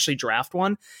didn't actually draft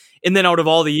one. And then out of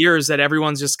all the years that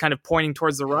everyone's just kind of pointing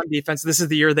towards the run defense, this is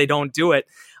the year they don't do it.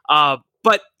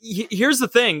 But here's the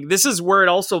thing. This is where it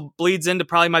also bleeds into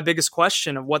probably my biggest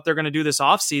question of what they're going to do this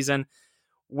offseason.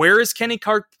 Where is Kenny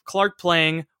Clark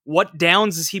playing? What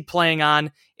downs is he playing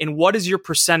on? And what is your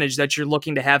percentage that you're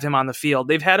looking to have him on the field?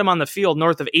 They've had him on the field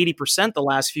north of 80% the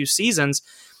last few seasons.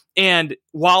 And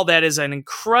while that is an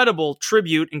incredible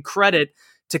tribute and credit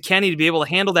to Kenny to be able to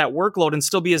handle that workload and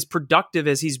still be as productive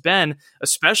as he's been,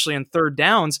 especially in third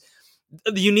downs,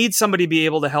 you need somebody to be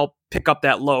able to help pick up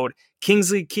that load.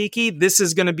 Kingsley Keke, this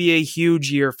is going to be a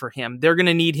huge year for him. They're going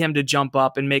to need him to jump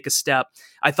up and make a step.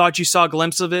 I thought you saw a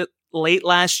glimpse of it late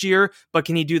last year, but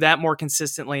can he do that more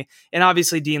consistently? And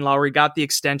obviously Dean Lowry got the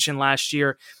extension last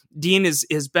year. Dean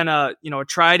has been a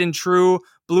tried and true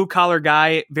blue collar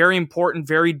guy, very important,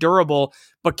 very durable,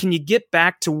 but can you get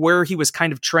back to where he was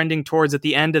kind of trending towards at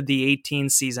the end of the 18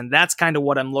 season? That's kind of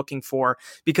what I'm looking for,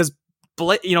 because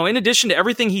in addition to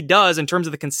everything he does in terms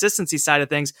of the consistency side of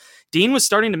things, Dean was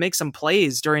starting to make some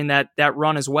plays during that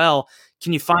run as well.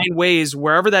 Can you find ways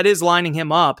wherever that is lining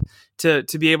him up to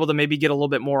be able to maybe get a little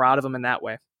bit more out of him in that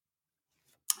way?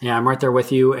 Yeah, I'm right there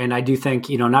with you. And I do think,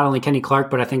 not only Kenny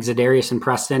Clark, but I think Za'Darius and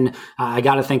Preston, I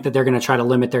got to think that they're going to try to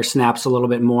limit their snaps a little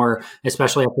bit more,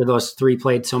 especially after those 3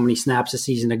 played so many snaps a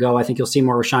season ago. I think you'll see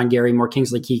more Rashawn Gary, more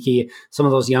Kingsley Keke. Some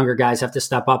of those younger guys have to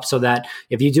step up so that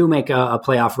if you do make a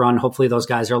playoff run, hopefully those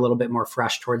guys are a little bit more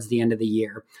fresh towards the end of the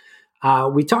year.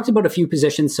 We talked about a few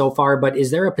positions so far, but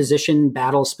is there a position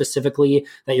battle specifically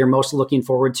that you're most looking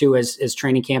forward to as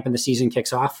training camp and the season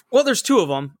kicks off? Well, there's 2 of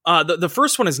them. The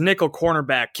first one is nickel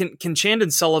cornerback. Can Chandon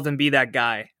Sullivan be that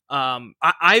guy?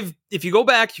 If you go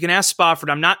back, you can ask Spofford.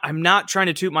 I'm not trying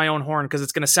to toot my own horn because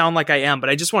it's going to sound like I am,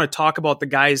 but I just want to talk about the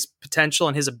guy's potential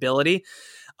and his ability.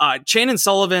 Chandon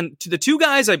Sullivan, to the 2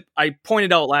 guys I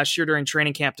pointed out last year during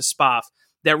training camp to Spoff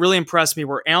that really impressed me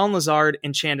were Allen Lazard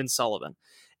and Chandon Sullivan.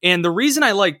 And the reason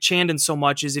I like Chandon so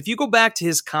much is if you go back to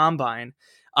his combine,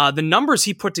 the numbers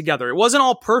he put together, it wasn't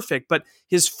all perfect, but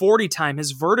his 40 time,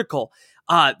 his vertical,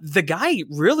 the guy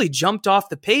really jumped off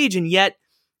the page and yet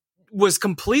was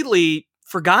completely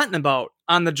forgotten about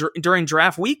during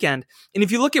draft weekend. And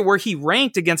if you look at where he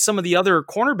ranked against some of the other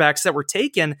cornerbacks that were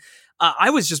taken,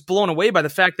 I was just blown away by the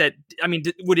fact that,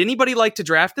 would anybody like to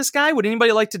draft this guy? Would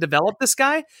anybody like to develop this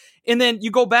guy? And then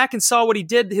you go back and saw what he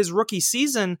did his rookie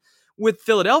season with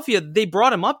Philadelphia. They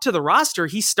brought him up to the roster.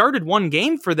 He started 1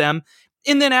 game for them.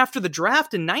 And then after the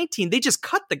draft in 19, they just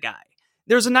cut the guy.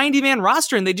 There's a 90-man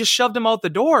roster and they just shoved him out the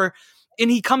door.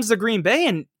 And he comes to Green Bay.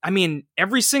 And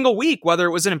every single week, whether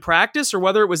it was in practice or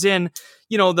whether it was in,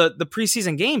 the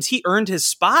preseason games, he earned his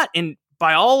spot. And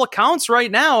by all accounts right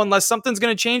now, unless something's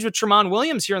going to change with Tramon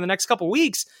Williams here in the next couple of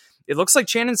weeks, it looks like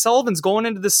Chandon Sullivan's going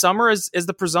into the summer as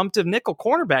the presumptive nickel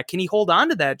cornerback. Can he hold on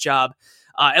to that job?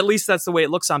 At least that's the way it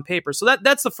looks on paper. So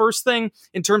that's the first thing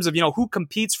in terms of, who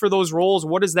competes for those roles.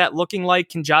 What is that looking like?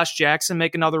 Can Josh Jackson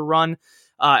make another run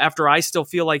after I still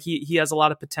feel like he has a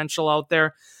lot of potential out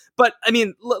there? But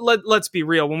let's be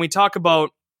real. When we talk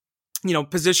about,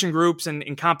 position groups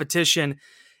and competition,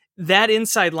 that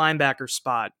inside linebacker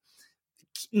spot,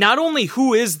 not only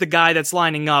who is the guy that's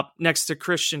lining up next to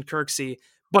Christian Kirksey,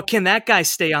 but can that guy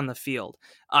stay on the field?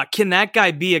 Can that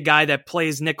guy be a guy that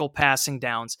plays nickel passing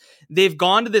downs? They've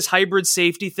gone to this hybrid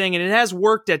safety thing, and it has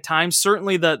worked at times.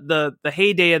 Certainly the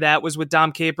heyday of that was with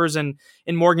Dom Capers and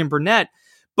Morgan Burnett.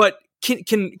 But can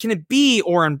it be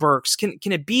Oren Burks? Can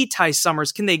it be Ty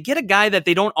Summers? Can they get a guy that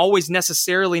they don't always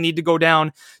necessarily need to go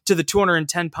down to the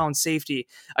 210-pound safety?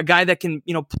 A guy that can,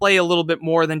 play a little bit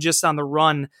more than just on the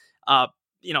run,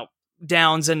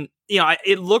 downs. And,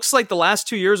 it looks like the last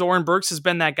 2 years, Oren Burks has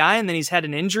been that guy, and then he's had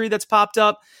an injury that's popped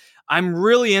up. I'm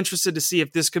really interested to see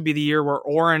if this could be the year where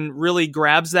Oren really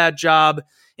grabs that job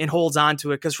and holds on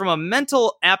to it. Because from a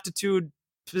mental aptitude,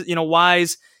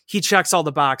 wise, he checks all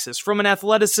the boxes. From an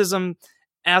athleticism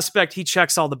aspect, he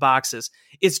checks all the boxes.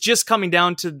 It's just coming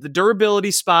down to the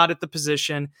durability spot at the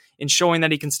position and showing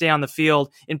that he can stay on the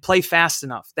field and play fast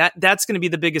enough. That's going to be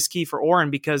the biggest key for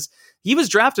Oren, because he was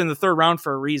drafted in the 3rd round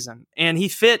for a reason, and he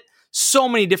fit so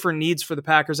many different needs for the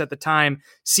Packers at the time.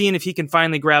 Seeing if he can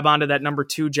finally grab onto that number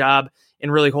 2 job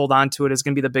and really hold on to it is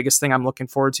going to be the biggest thing I'm looking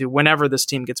forward to whenever this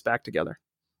team gets back together.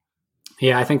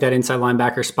 Yeah, I think that inside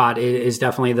linebacker spot is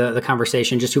definitely the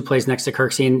conversation, just who plays next to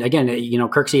Kirksey. And again,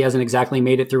 Kirksey hasn't exactly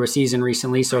made it through a season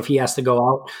recently. So if he has to go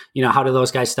out, how do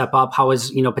those guys step up? How is,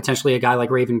 potentially a guy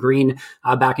like Raven Green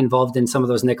back involved in some of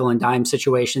those nickel and dime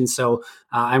situations? So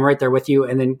I'm right there with you.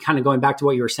 And then kind of going back to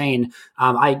what you were saying,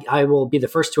 I will be the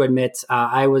first to admit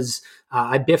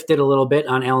I biffed it a little bit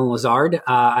on Allen Lazard.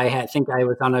 I think I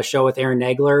was on a show with Aaron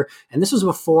Nagler, and this was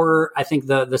before, I think,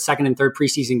 the second and third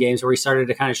preseason games where he started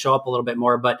to kind of show up a little bit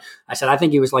more. But I said I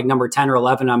think he was like number 10 or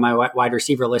 11 on my wide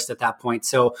receiver list at that point.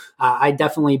 So I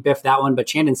definitely biffed that one. But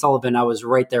Chandon Sullivan, I was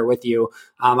right there with you.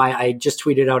 I just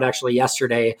tweeted out actually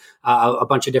yesterday a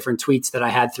bunch of different tweets that I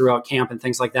had throughout camp and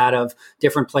things like that of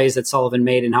different plays that Sullivan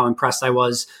made and how impressed I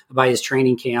was by his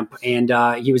training camp. And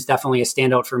he was definitely a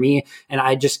standout for me. And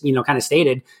I just, kind of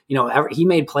stated, he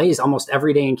made plays almost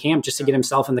every day in camp just to get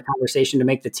himself in the conversation to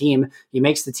make the team. He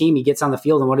makes the team, he gets on the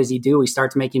field, and what does he do? He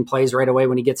starts making plays right away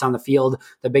when he gets on the field.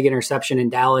 The big interception in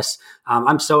Dallas.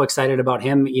 I'm so excited about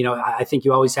him. I think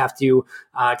you always have to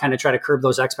kind of try to curb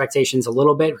those expectations a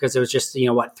little bit, because it was just,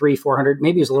 300-400,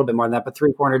 maybe it was a little bit more than that, but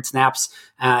 300-400 snaps.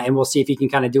 And we'll see if he can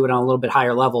kind of do it on a little bit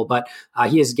higher level. But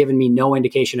he has given me no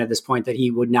indication at this point that he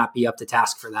would not be up to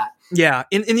task for that. Yeah.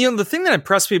 And the thing that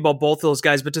impressed me about both of those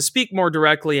guys, but to speak more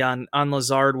directly on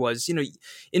Lazard, was,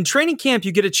 in training camp,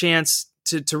 you get a chance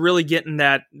to really get in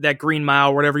that green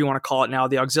mile, whatever you want to call it now,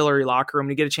 the auxiliary locker room,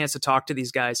 and you get a chance to talk to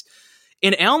these guys.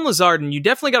 And Allen Lazard, and you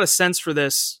definitely got a sense for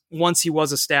this once he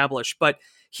was established, but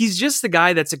he's just the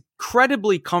guy that's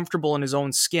incredibly comfortable in his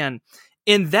own skin.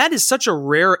 And that is such a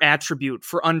rare attribute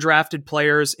for undrafted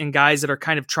players and guys that are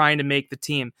kind of trying to make the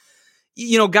team.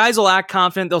 Guys will act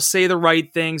confident, they'll say the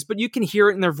right things, but you can hear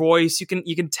it in their voice. You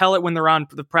can tell it when they're on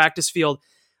the practice field.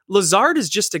 Lazard is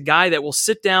just a guy that will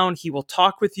sit down, he will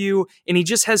talk with you, and he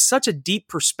just has such a deep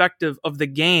perspective of the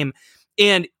game.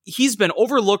 And he's been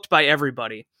overlooked by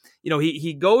everybody.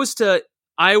 He goes to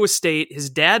Iowa State. His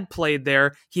dad played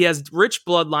there. He has rich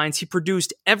bloodlines. He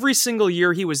produced every single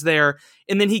year he was there.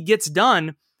 And then he gets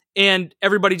done, and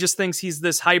everybody just thinks he's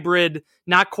this hybrid,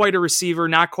 not quite a receiver,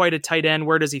 not quite a tight end.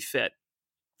 Where does he fit?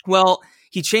 Well,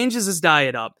 he changes his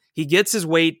diet up. He gets his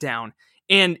weight down,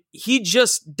 and he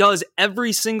just does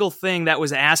every single thing that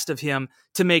was asked of him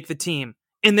to make the team.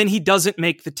 And then he doesn't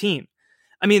make the team.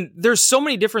 I mean, there's so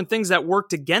many different things that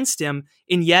worked against him,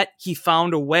 and yet he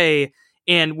found a way.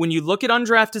 And when you look at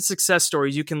undrafted success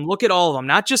stories, you can look at all of them,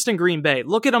 not just in Green Bay.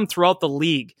 Look at them throughout the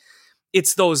league.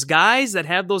 It's those guys that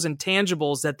have those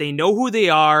intangibles that they know who they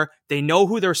are, they know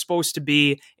who they're supposed to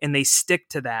be, and they stick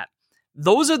to that.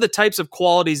 Those are the types of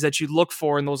qualities that you look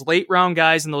for in those late round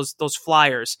guys and those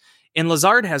flyers. And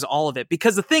Lazard has all of it,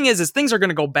 because the thing is things are going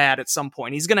to go bad at some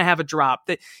point. He's going to have a drop.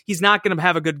 That he's not going to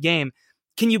have a good game.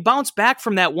 Can you bounce back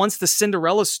from that once the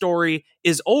Cinderella story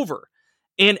is over?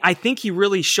 And I think he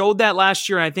really showed that last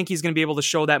year, and I think he's going to be able to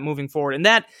show that moving forward. And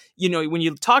that, when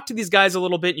you talk to these guys a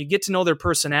little bit, you get to know their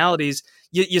personalities,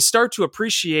 you start to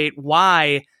appreciate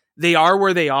why they are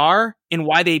where they are and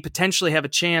why they potentially have a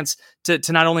chance to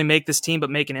not only make this team, but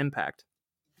make an impact.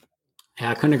 Yeah,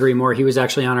 I couldn't agree more. He was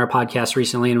actually on our podcast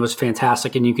recently and was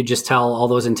fantastic. And you could just tell all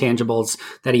those intangibles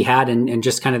that he had and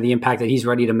just kind of the impact that he's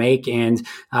ready to make. And,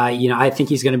 I think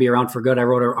he's going to be around for good. I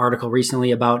wrote an article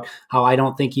recently about how I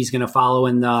don't think he's going to follow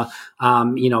in the,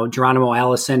 Geronimo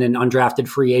Allison and undrafted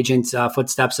free agent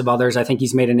footsteps of others. I think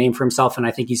he's made a name for himself, and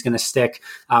I think he's going to stick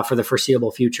for the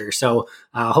foreseeable future. So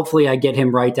hopefully I get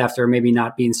him right after maybe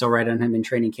not being so right on him in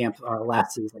training camp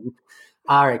last season.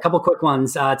 All right, a couple quick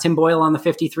ones. Tim Boyle on the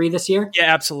 53 this year?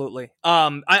 Yeah, absolutely.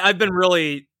 I've been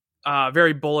really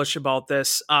very bullish about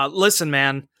this. Listen,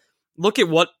 man, look at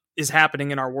what is happening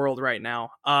in our world right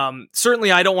now.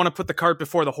 Certainly, I don't want to put the cart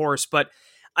before the horse, but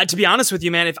to be honest with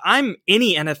you, man, if I'm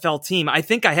any NFL team, I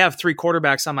think I have 3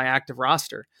 quarterbacks on my active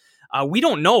roster. We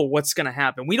don't know what's going to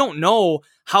happen. We don't know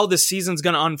how this season's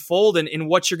going to unfold and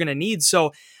what you're going to need.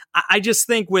 So I just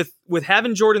think with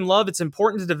having Jordan Love, it's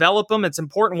important to develop him. It's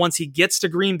important once he gets to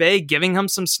Green Bay, giving him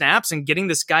some snaps and getting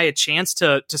this guy a chance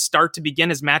to start to begin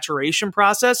his maturation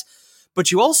process. But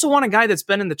you also want a guy that's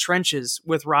been in the trenches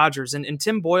with Rodgers, and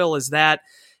Tim Boyle is that.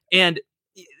 And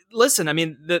listen, I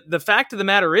mean, the fact of the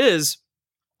matter is,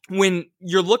 when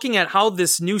you're looking at how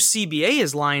this new CBA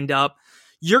is lined up,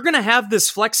 you're going to have this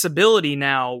flexibility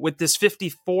now with this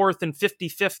 54th and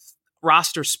 55th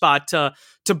roster spot to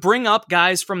bring up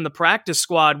guys from the practice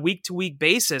squad week to week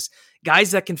basis,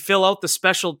 guys that can fill out the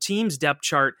special teams depth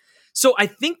chart. So I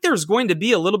think there's going to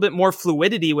be a little bit more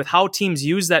fluidity with how teams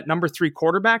use that number 3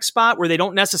 quarterback spot, where they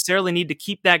don't necessarily need to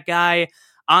keep that guy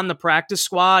on the practice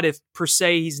squad if per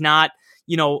se he's not,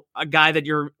 a guy that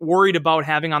you're worried about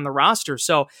having on the roster.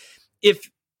 So if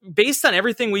based on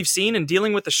everything we've seen and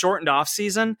dealing with the shortened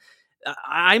offseason,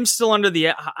 I'm still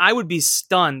I would be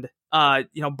stunned,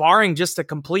 barring just a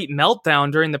complete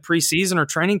meltdown during the preseason or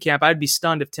training camp. I'd be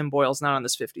stunned if Tim Boyle's not on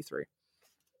this 53.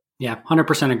 Yeah,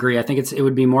 100% agree. I think it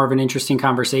would be more of an interesting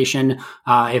conversation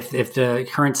if the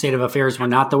current state of affairs were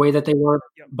not the way that they were.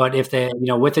 But if they,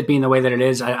 with it being the way that it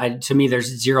is, to me, there's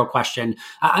zero question.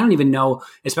 I don't even know,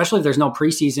 especially if there's no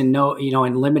preseason,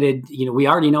 and limited, we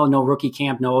already know no rookie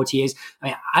camp, no OTAs.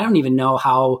 I don't even know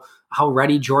how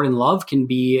ready Jordan Love can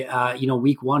be,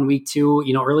 week 1, week 2,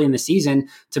 early in the season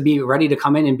to be ready to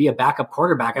come in and be a backup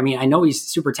quarterback. I mean, I know he's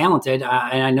super talented,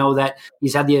 and I know that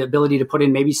he's had the ability to put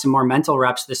in maybe some more mental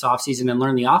reps this offseason and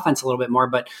learn the offense a little bit more.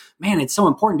 But man, it's so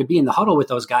important to be in the huddle with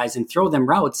those guys and throw them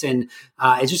routes. And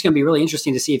it's just going to be really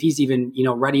interesting to see if he's even,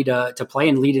 ready to play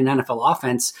and lead an NFL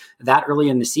offense that early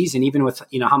in the season, even with,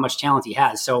 how much talent he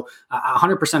has. So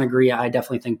 100% agree. I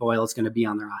definitely think Boyle is going to be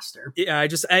on the roster. Yeah,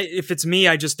 if it's me,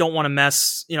 I just don't want to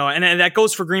mess, and that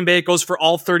goes for Green Bay. It goes for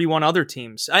all 31 other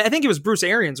teams. I think it was Bruce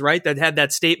Arians, right, that had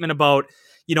that statement about,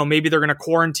 maybe they're going to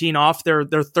quarantine off their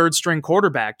third string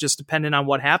quarterback, just depending on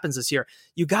what happens this year.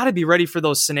 You got to be ready for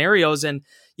those scenarios. And,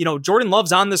 Jordan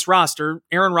Love's on this roster.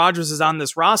 Aaron Rodgers is on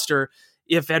this roster.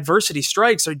 If adversity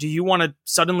strikes, or do you want to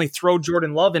suddenly throw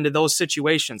Jordan Love into those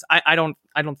situations? I don't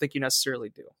think you necessarily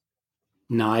do.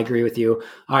 No, I agree with you.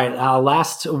 All right.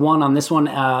 Last one on this one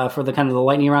for the kind of the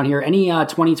lightning round here. Any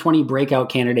 2020 breakout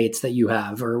candidates that you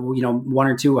have, or, 1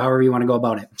 or 2, however you want to go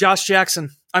about it? Josh Jackson.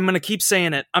 I'm going to keep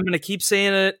saying it. I'm going to keep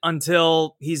saying it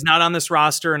until he's not on this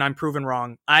roster and I'm proven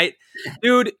wrong.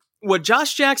 Dude, what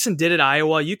Josh Jackson did at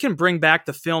Iowa, you can bring back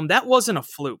the film. That wasn't a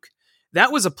fluke.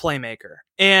 That was a playmaker.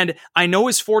 And I know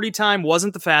his 40 time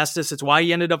wasn't the fastest. It's why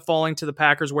he ended up falling to the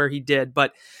Packers where he did.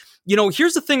 But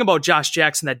here's the thing about Josh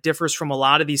Jackson that differs from a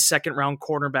lot of these second round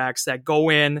cornerbacks that go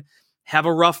in, have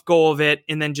a rough go of it,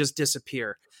 and then just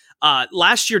disappear.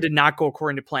 Last year did not go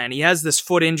according to plan. He has this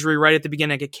foot injury right at the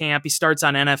beginning of camp. He starts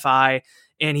on NFI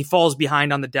and he falls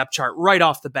behind on the depth chart right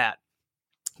off the bat.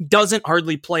 He doesn't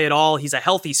hardly play at all. He's a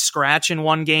healthy scratch in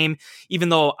one game, even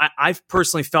though I've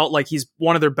personally felt like he's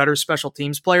one of their better special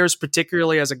teams players,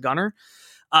 particularly as a gunner.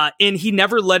 And he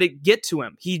never let it get to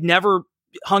him. He never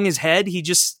hung his head. He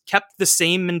just kept the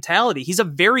same mentality. He's a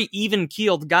very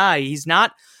even-keeled guy. He's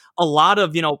not a lot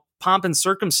of, pomp and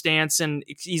circumstance, and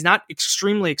he's not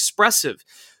extremely expressive,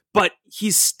 but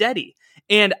he's steady.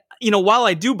 And, while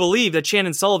I do believe that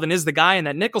Chandon Sullivan is the guy in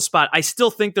that nickel spot, I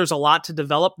still think there's a lot to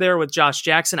develop there with Josh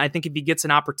Jackson. I think if he gets an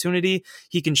opportunity,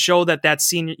 he can show that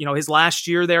senior, his last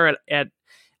year there at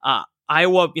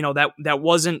Iowa, that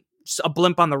wasn't a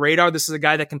blimp on the radar. This is a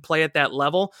guy that can play at that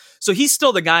level. So he's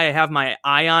still the guy I have my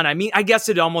eye on. I mean, I guess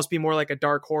it'd almost be more like a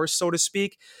dark horse, so to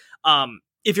speak.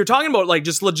 If you're talking about like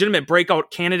just legitimate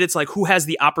breakout candidates, like who has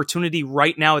the opportunity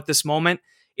right now at this moment,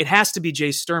 it has to be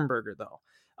Jay Sternberger, though.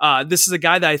 This is a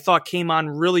guy that I thought came on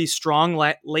really strong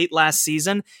late last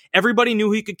season. Everybody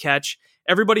knew he could catch.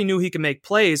 Everybody knew he could make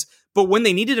plays. But when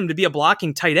they needed him to be a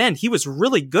blocking tight end, he was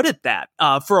really good at that.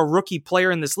 For a rookie player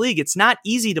in this league, it's not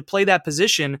easy to play that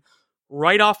position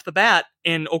right off the bat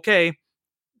and,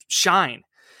 shine.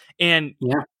 And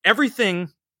everything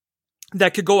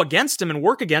that could go against him and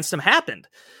work against him happened.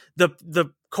 The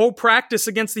co-practice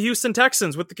against the Houston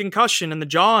Texans with the concussion and the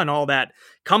jaw and all that,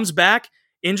 comes back,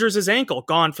 injures his ankle,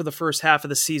 gone for the first half of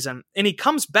the season. And he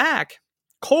comes back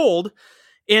cold,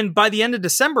 and by the end of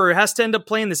December, has to end up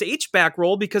playing this H-back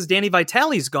role because Danny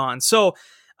Vitale's gone. So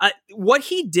what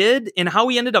he did and how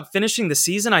he ended up finishing the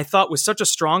season, I thought was such a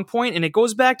strong point. And it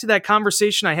goes back to that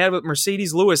conversation I had with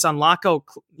Mercedes Lewis on lockout,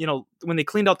 when they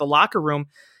cleaned out the locker room.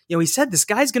 He said this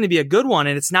guy's going to be a good one,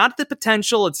 and it's not the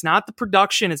potential, it's not the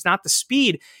production, it's not the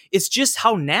speed, it's just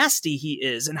how nasty he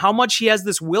is and how much he has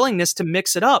this willingness to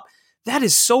mix it up. That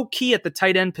is so key at the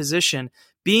tight end position,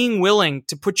 being willing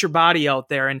to put your body out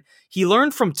there. And he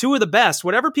learned from two of the best.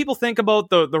 Whatever people think about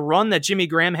the run that Jimmy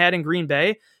Graham had in Green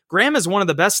Bay, Graham is one of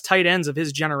the best tight ends of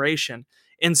his generation.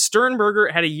 And Sternberger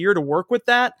had a year to work with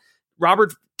that.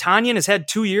 Robert Tonyan has had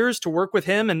 2 years to work with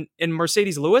him and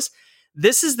Mercedes Lewis.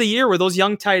 This is the year where those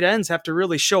young tight ends have to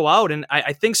really show out. And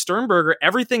I think Sternberger,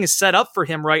 everything is set up for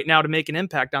him right now to make an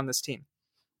impact on this team.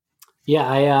 Yeah,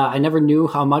 I never knew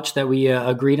how much that we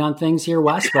agreed on things here,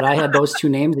 Wes, but I had those two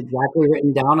names exactly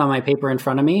written down on my paper in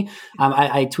front of me.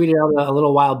 I tweeted out a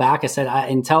little while back. I said,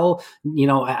 until,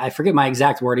 I forget my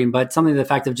exact wording, but something to the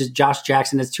effect of just Josh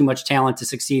Jackson has too much talent to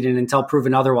succeed, and until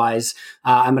proven otherwise,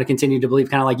 I'm going to continue to believe,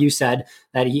 kind of like you said,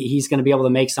 that he's going to be able to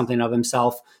make something of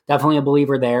himself. Definitely a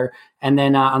believer there. And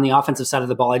then on the offensive side of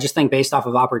the ball, I just think based off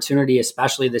of opportunity,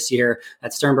 especially this year,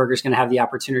 that Sternberger is going to have the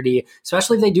opportunity,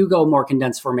 especially if they do go more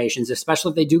condensed formations,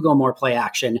 especially if they do go more play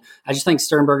action. I just think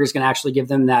Sternberger is going to actually give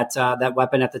them that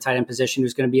weapon at the tight end position,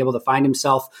 who's going to be able to find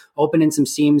himself open in some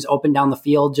seams, open down the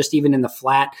field, just even in the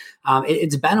flat.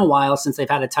 It's been a while since they've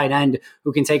had a tight end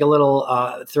who can take a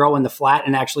little throw in the flat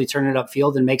and actually turn it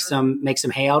upfield and make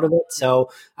some hay out of it. So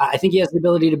I think he has the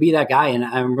ability to be that guy, and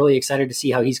I'm really excited to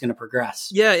see how he's going to progress.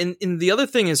 Yeah, and the other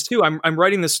thing is too, I'm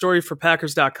writing this story for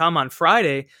Packers.com on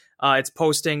Friday. It's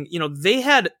posting, they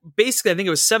had basically, I think it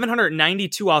was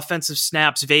 792 offensive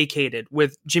snaps vacated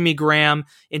with Jimmy Graham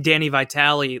and Danny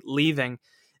Vitale leaving.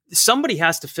 Somebody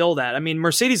has to fill that. I mean,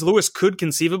 Mercedes Lewis could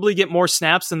conceivably get more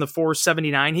snaps than the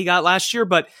 479 he got last year,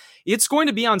 but it's going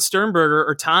to be on Sternberger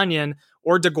or Tanyan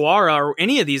or DeGuara or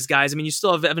any of these guys. I mean, you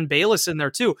still have Evan Bayless in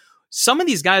there too. Some of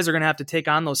these guys are going to have to take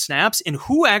on those snaps, and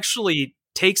who actually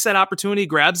takes that opportunity,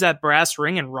 grabs that brass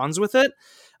ring and runs with it.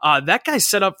 That guy's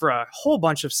set up for a whole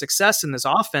bunch of success in this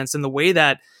offense in the way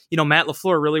that, Matt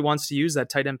LaFleur really wants to use that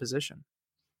tight end position.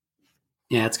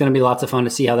 Yeah, it's going to be lots of fun to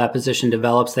see how that position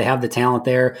develops. They have the talent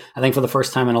there, I think, for the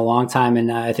first time in a long time,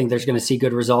 and I think there's going to see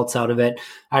good results out of it.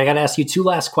 I got to ask you two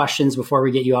last questions before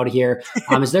we get you out of here.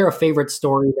 Is there a favorite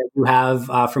story that you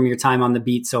have from your time on the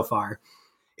beat so far?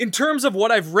 In terms of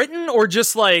what I've written, or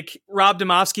just like Rob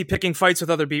Demovsky picking fights with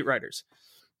other beat writers?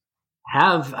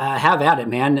 Have at it,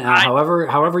 man.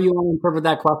 However you want to interpret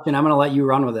that question, I'm going to let you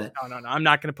run with it. No. I'm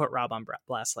not going to put Rob on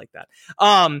blast like that.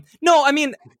 No, I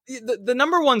mean, the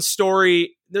number one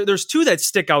story, there's two that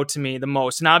stick out to me the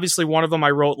most. And obviously one of them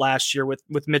I wrote last year with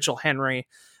Mitchell Henry,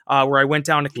 where I went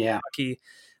down to Kentucky.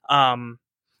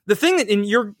 The thing that, and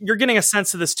you're getting a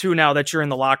sense of this too now that you're in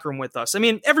the locker room with us. I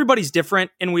mean, everybody's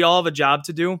different and we all have a job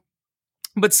to do,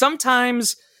 but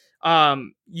sometimes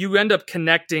you end up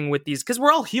connecting with these because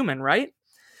we're all human, right?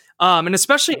 And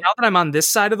especially now that I'm on this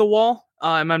side of the wall,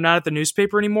 I'm not at the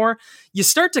newspaper anymore. You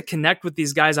start to connect with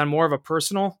these guys on more of a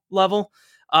personal level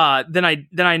than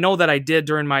I know that I did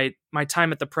during my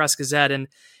time at the Press Gazette.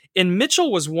 And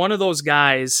Mitchell was one of those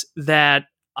guys that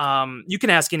you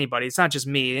can ask anybody. It's not just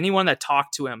me. Anyone that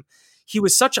talked to him, he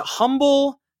was such a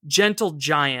humble, gentle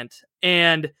giant.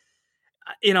 And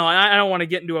I don't want to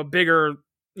get into a bigger,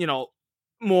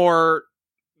 more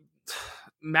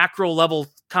macro level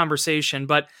conversation,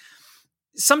 but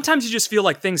sometimes you just feel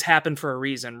like things happen for a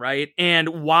reason, right? And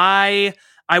why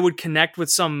I would connect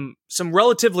with some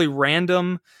relatively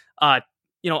random,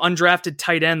 undrafted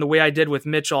tight end the way I did with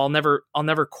Mitchell, I'll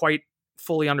never quite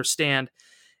fully understand,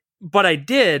 but I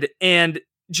did. And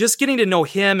just getting to know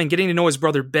him and getting to know his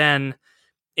brother Ben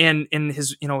and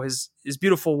his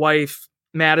beautiful wife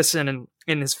Madison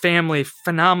and his family,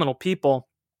 phenomenal people.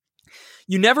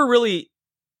 You never really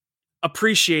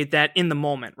appreciate that in the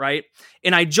moment, right?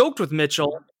 And I joked with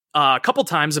Mitchell a couple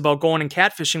times about going and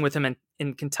catfishing with him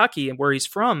in Kentucky and where he's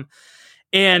from.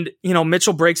 And,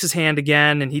 Mitchell breaks his hand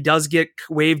again and he does get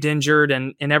waived injured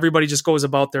and everybody just goes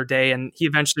about their day. And he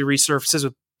eventually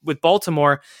resurfaces with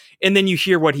Baltimore. And then you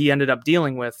hear what he ended up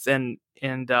dealing with and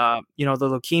the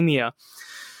leukemia.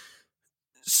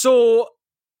 So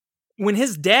when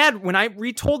I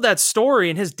retold that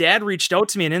story and his dad reached out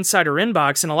to me in Insider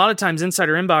Inbox, and a lot of times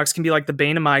Insider Inbox can be like the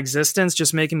bane of my existence,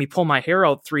 just making me pull my hair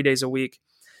out 3 days a week.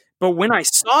 But when I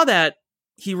saw that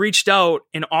he reached out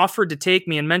and offered to take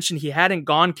me and mentioned he hadn't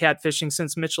gone catfishing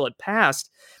since Mitchell had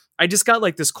passed, I just got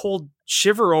like this cold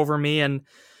shiver over me. And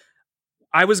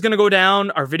I was going to go down.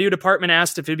 Our video department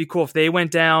asked if it'd be cool if they went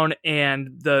down,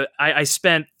 and I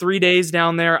spent 3 days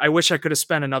down there. I wish I could have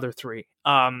spent another 3.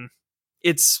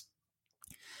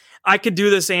 I could do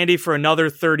this, Andy, for another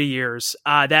 30 years.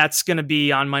 That's going to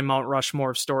be on my Mount Rushmore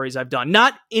of stories I've done.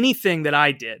 Not anything that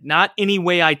I did, not any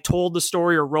way I told the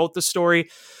story or wrote the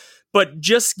story, but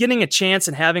just getting a chance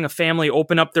and having a family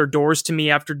open up their doors to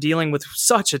me after dealing with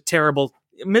such a terrible.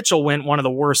 Mitchell went one of the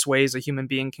worst ways a human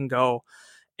being can go.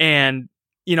 And,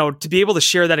 to be able to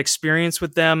share that experience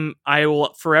with them, I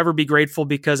will forever be grateful,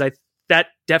 because that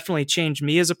definitely changed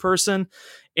me as a person.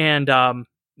 And,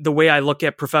 the way I look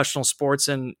at professional sports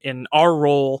and in our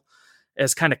role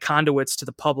as kind of conduits to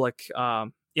the public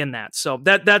in that. So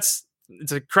it's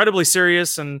incredibly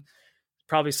serious and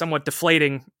probably somewhat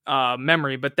deflating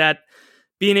memory, but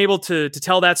being able to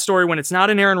tell that story when it's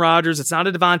not an Aaron Rodgers, it's not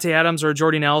a Devontae Adams or a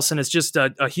Jordy Nelson, it's just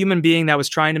a human being that was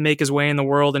trying to make his way in the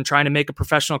world and trying to make a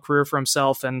professional career for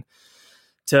himself, and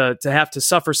to have to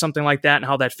suffer something like that and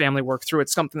how that family worked through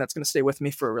it's something that's going to stay with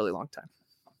me for a really long time.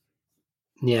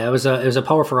 Yeah, it was a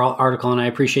powerful article, and I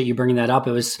appreciate you bringing that up.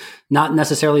 It was not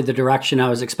necessarily the direction I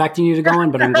was expecting you to go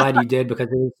in, but I'm glad you did, because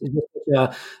it was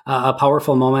just a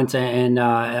powerful moment and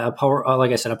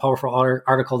like I said, a powerful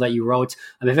article that you wrote.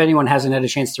 If anyone hasn't had a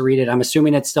chance to read it, I'm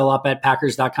assuming it's still up at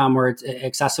Packers.com where it's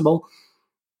accessible.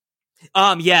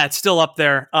 Yeah, it's still up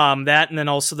there. That, and then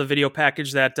also the video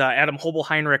package that Adam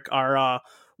Hobel-Heinrich, our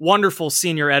wonderful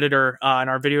senior editor in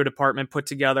our video department, put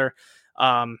together.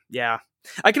 Yeah.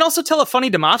 I can also tell a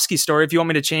funny Domofsky story if you want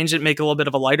me to change it, make a little bit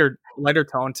of a lighter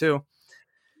tone too.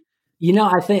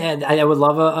 I think I would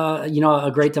love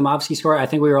a great Domofsky story. I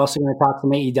think we were also going to talk some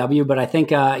AEW, but I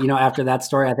think, after that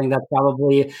story, I think that's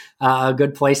probably a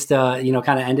good place to,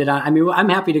 kind of end it on. I mean, I'm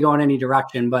happy to go in any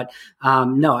direction, but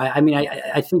no,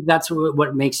 I think that's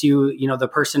what makes you, the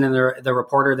person and the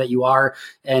reporter that you are.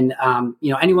 And,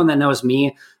 anyone that knows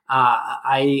me,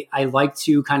 I like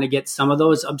to kind of get some of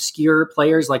those obscure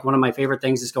players. Like, one of my favorite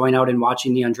things is going out and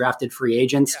watching the undrafted free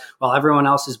agents while everyone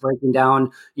else is breaking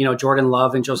down, Jordan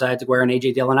Love and Josiah DeGuara and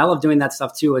AJ Dillon. I love doing that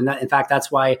stuff too. And in fact, that's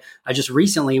why I just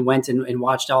recently went and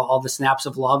watched all the snaps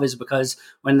of Love, is because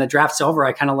when the draft's over,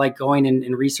 I kind of like going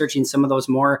and researching some of those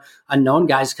more unknown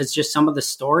guys, because just some of the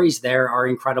stories there are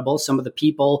incredible. Some of the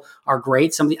people are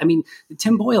great.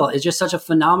 Tim Boyle is just such a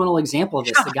phenomenal example of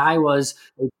this. The guy was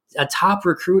a top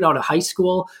recruit out of high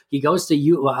school. He goes to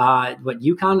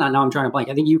UConn? Now I'm trying to blank.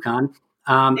 I think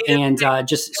UConn.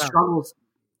 Just struggles.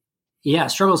 Yeah,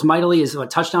 struggles mightily. His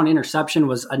touchdown interception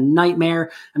was a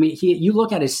nightmare. You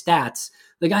look at his stats.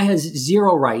 The guy has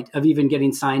zero right of even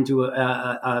getting signed to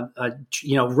a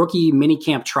rookie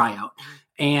minicamp tryout.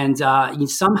 And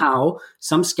somehow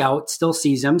some scout still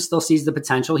sees him, still sees the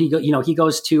potential. He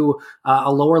goes to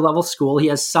a lower level school. He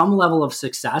has some level of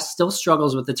success, still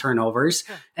struggles with the turnovers.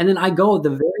 And then I go the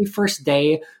very first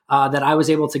day that I was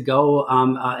able to go.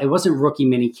 It wasn't rookie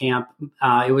mini camp.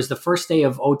 It was the first day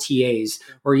of OTAs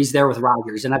where he's there with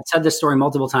Rodgers. And I've said this story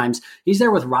multiple times. He's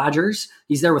there with Rodgers.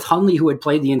 He's there with Hundley, who had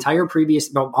played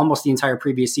almost the entire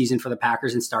previous season for the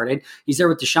Packers and started. He's there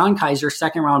with Deshaun Kaiser,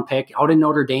 second round pick out in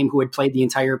Notre Dame, who had played the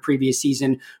entire previous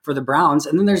season for the Browns.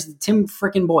 And then there's Tim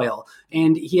frickin' Boyle.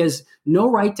 And he has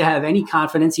no right to have any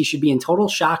confidence. He should be in total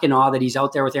shock and awe that he's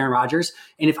out there with Aaron Rodgers.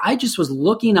 And if I just was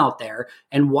looking out there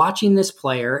and watching this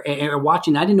player, I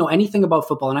didn't know anything about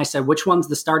football, and I said, which one's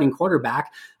the starting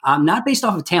quarterback? Not based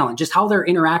off of talent, just how they're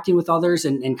interacting with others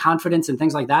and confidence and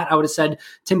things like that. I would have said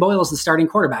Tim Boyle is the starting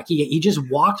quarterback. He just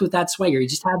walked with that swagger. He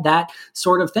just had that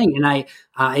sort of thing. And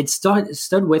it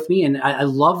stood with me. And I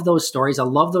love those stories. I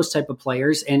love those type of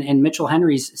players. And Mitchell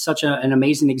Henry's such an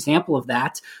amazing example of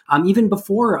that. Even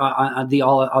before all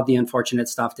the unfortunate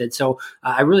stuff did. So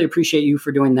I really appreciate you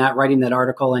for doing that, writing that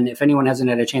article. And if anyone hasn't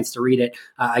had a chance to read it,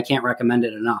 I can't recommend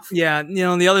it enough. Yeah.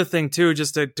 And the other thing too,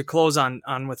 just to close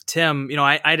on with Tim,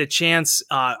 I had a chance.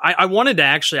 I wanted to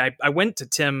actually, I went to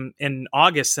Tim in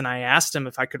August and I asked him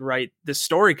if I could write this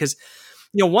story, because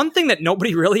one thing that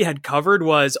nobody really had covered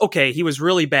was, okay, he was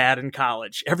really bad in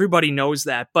college. Everybody knows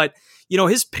that. But,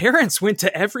 his parents went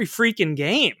to every freaking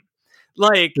game.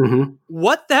 Like,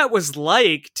 what that was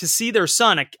like to see their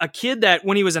son, a kid that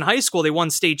when he was in high school, they won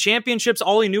state championships.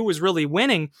 All he knew was really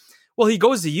winning. Well, he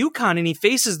goes to UConn and he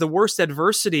faces the worst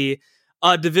adversity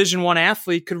a Division I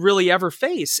athlete could really ever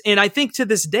face. And I think to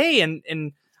this day,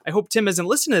 and I hope Tim isn't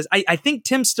listening to this, I think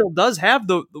Tim still does have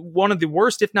the one of the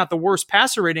worst, if not the worst,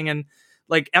 passer rating in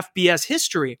like FBS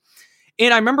history.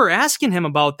 And I remember asking him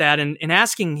about that and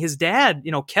asking his dad,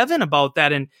 Kevin, about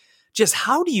that, and just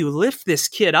how do you lift this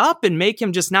kid up and make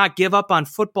him just not give up on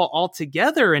football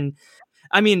altogether? And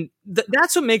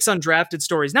that's what makes undrafted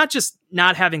stories, not just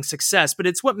not having success, but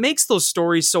it's what makes those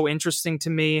stories so interesting to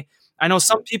me. I know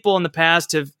some people in the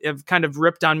past have kind of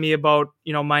ripped on me about,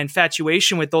 my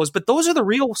infatuation with those, but those are the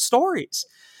real stories.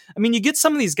 You get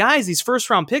some of these guys, these first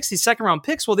round picks, these second round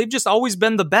picks, well, they've just always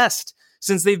been the best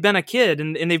since they've been a kid,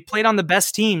 and they've played on the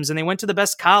best teams and they went to the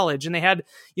best college and they had,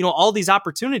 all these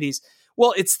opportunities.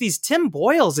 Well, it's these Tim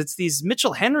Boyles, it's these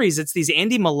Mitchell Henrys, it's these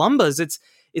Andy Malumbas,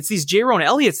 it's these Jaron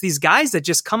Elliott's, these guys that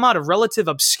just come out of relative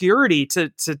obscurity to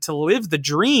live the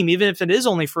dream, even if it is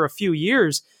only for a few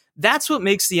years. That's what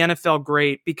makes the NFL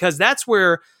great, because that's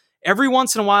where every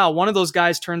once in a while, one of those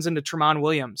guys turns into Tramon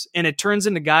Williams, and it turns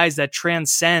into guys that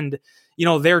transcend,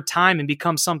 their time and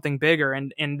become something bigger.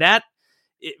 And that,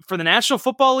 for the National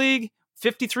Football League,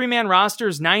 53-man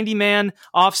rosters, 90-man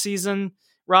offseason,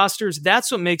 rosters.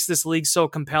 That's what makes this league so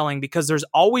compelling, because there's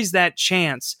always that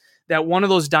chance that one of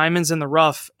those diamonds in the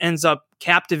rough ends up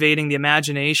captivating the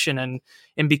imagination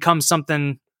and becomes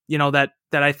something, that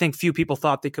I think few people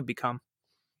thought they could become.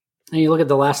 And you look at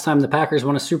the last time the Packers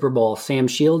won a Super Bowl: Sam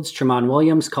Shields, Tramon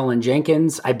Williams, Cullen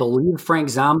Jenkins, I believe Frank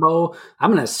Zombo. I'm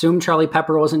going to assume Charlie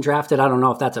Pepper wasn't drafted. I don't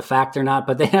know if that's a fact or not,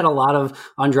 but they had a lot of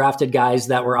undrafted guys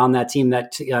that were on that team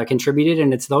that contributed.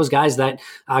 And it's those guys that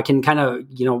can kind of,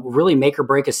 really make or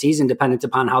break a season dependent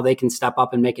upon how they can step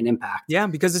up and make an impact. Yeah,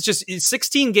 because it's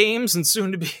 16 games and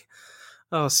soon to be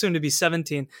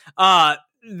 17.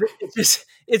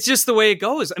 It's just the way it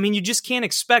goes. I mean, you just can't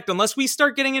expect, unless we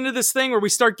start getting into this thing where we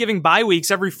start giving bye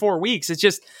weeks every 4 weeks. It's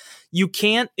just, you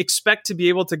can't expect to be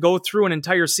able to go through an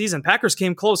entire season. Packers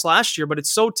came close last year, but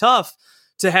it's so tough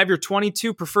to have your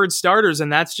 22 preferred starters,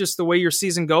 and that's just the way your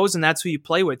season goes, and that's who you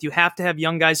play with. You have to have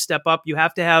young guys step up. You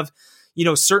have to have,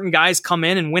 certain guys come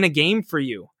in and win a game for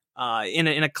you in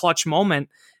a clutch moment.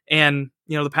 And,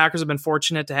 the Packers have been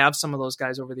fortunate to have some of those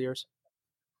guys over the years.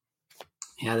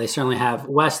 Yeah, they certainly have.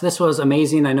 Wes, this was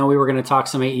amazing. I know we were going to talk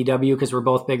some AEW because we're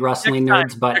both big wrestling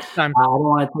nerds, but I don't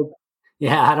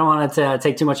want to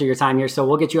take too much of your time here. So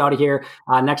we'll get you out of here.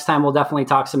 Next time we'll definitely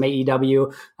talk some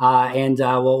AEW, and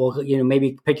we'll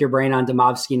maybe pick your brain on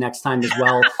Demovsky next time as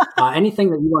well. Anything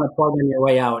that you want to plug on your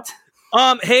way out?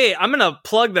 Hey, I'm gonna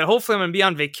plug that. Hopefully, I'm gonna be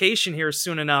on vacation here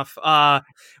soon enough. I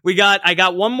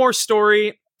got one more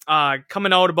story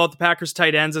coming out about the Packers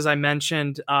tight ends, as I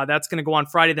mentioned. That's going to go on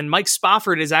Friday. Then Mike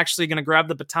Spofford is actually going to grab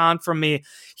the baton from me.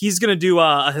 He's going to do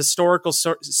a historical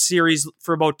series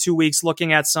for about 2 weeks,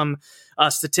 looking at some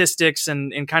statistics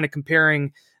and kind of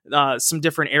comparing some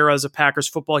different eras of Packers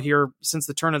football here since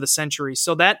the turn of the century.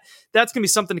 So that's going to be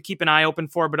something to keep an eye open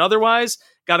for. But otherwise,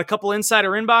 got a couple insider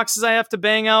inboxes I have to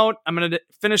bang out. I'm going to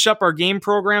finish up our game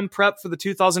program prep for the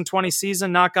 2020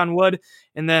 season, knock on wood,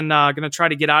 and then going to try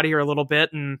to get out of here a little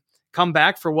bit and come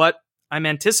back for what I'm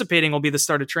anticipating will be the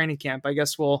start of training camp. I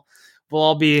guess we'll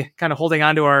all be kind of holding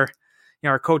on to our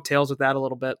coattails with that a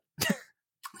little bit.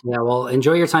 Yeah, well,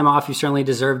 enjoy your time off. You certainly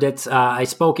deserved it. I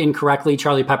spoke incorrectly.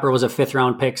 Charlie Pepper was a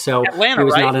 5th-round pick, so Atlanta, he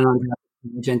was right? not an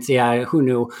undrafted agent. Yeah, who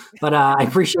knew? But I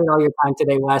appreciate all your time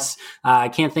today, Wes. I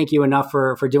can't thank you enough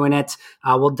for doing it.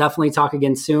 We'll definitely talk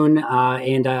again soon.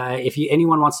 And if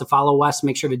anyone wants to follow Wes,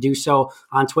 make sure to do so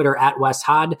on Twitter at Wes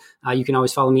Hod. You can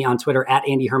always follow me on Twitter at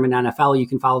Andy Herman NFL. You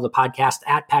can follow the podcast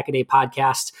at Pack-A-Day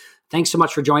Podcast. Thanks so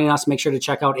much for joining us. Make sure to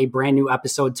check out a brand new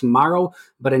episode tomorrow.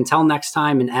 But until next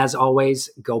time, and as always,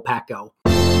 go Pack Go.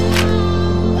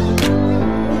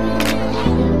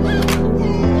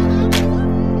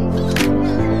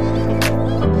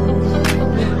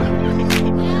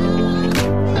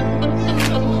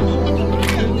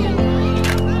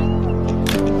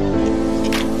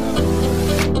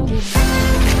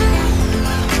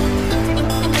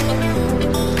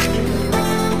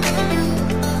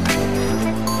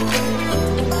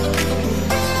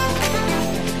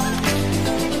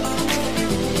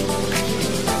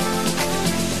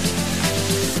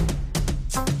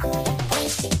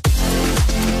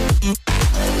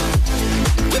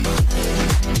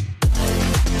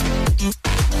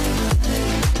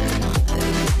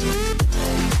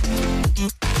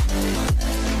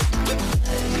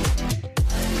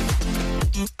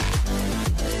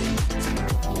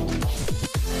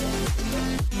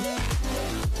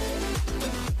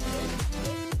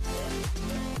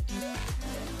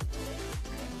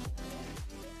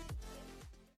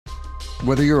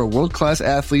 Whether you're a world-class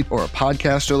athlete or a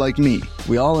podcaster like me,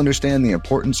 we all understand the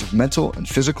importance of mental and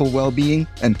physical well-being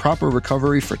and proper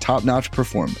recovery for top-notch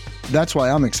performance. That's why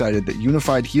I'm excited that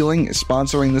Unified Healing is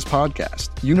sponsoring this podcast.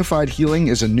 Unified Healing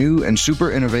is a new and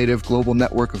super innovative global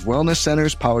network of wellness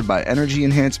centers powered by Energy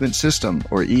Enhancement System,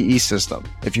 or EE System.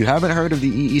 If you haven't heard of the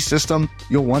EE System,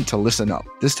 you'll want to listen up.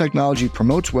 This technology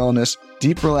promotes wellness,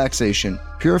 deep relaxation,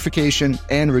 purification,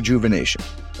 and rejuvenation.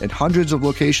 In hundreds of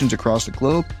locations across the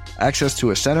globe, access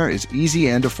to a center is easy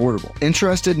and affordable.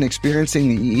 Interested in experiencing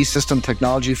the EE System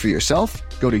technology for yourself?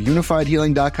 Go to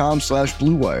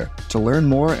unifiedhealing.com/bluewire to learn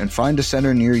more and find a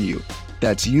center near you.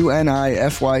 That's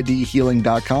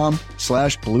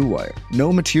unifydhealing.com/bluewire.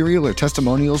 No material or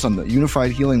testimonials on the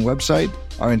Unified Healing website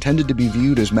are intended to be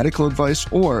viewed as medical advice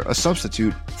or a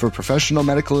substitute for professional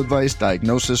medical advice,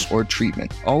 diagnosis, or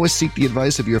treatment. Always seek the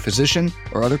advice of your physician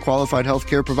or other qualified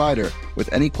healthcare provider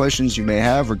with any questions you may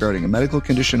have regarding a medical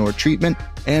condition or treatment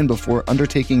and before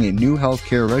undertaking a new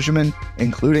healthcare regimen,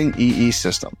 including EE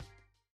System.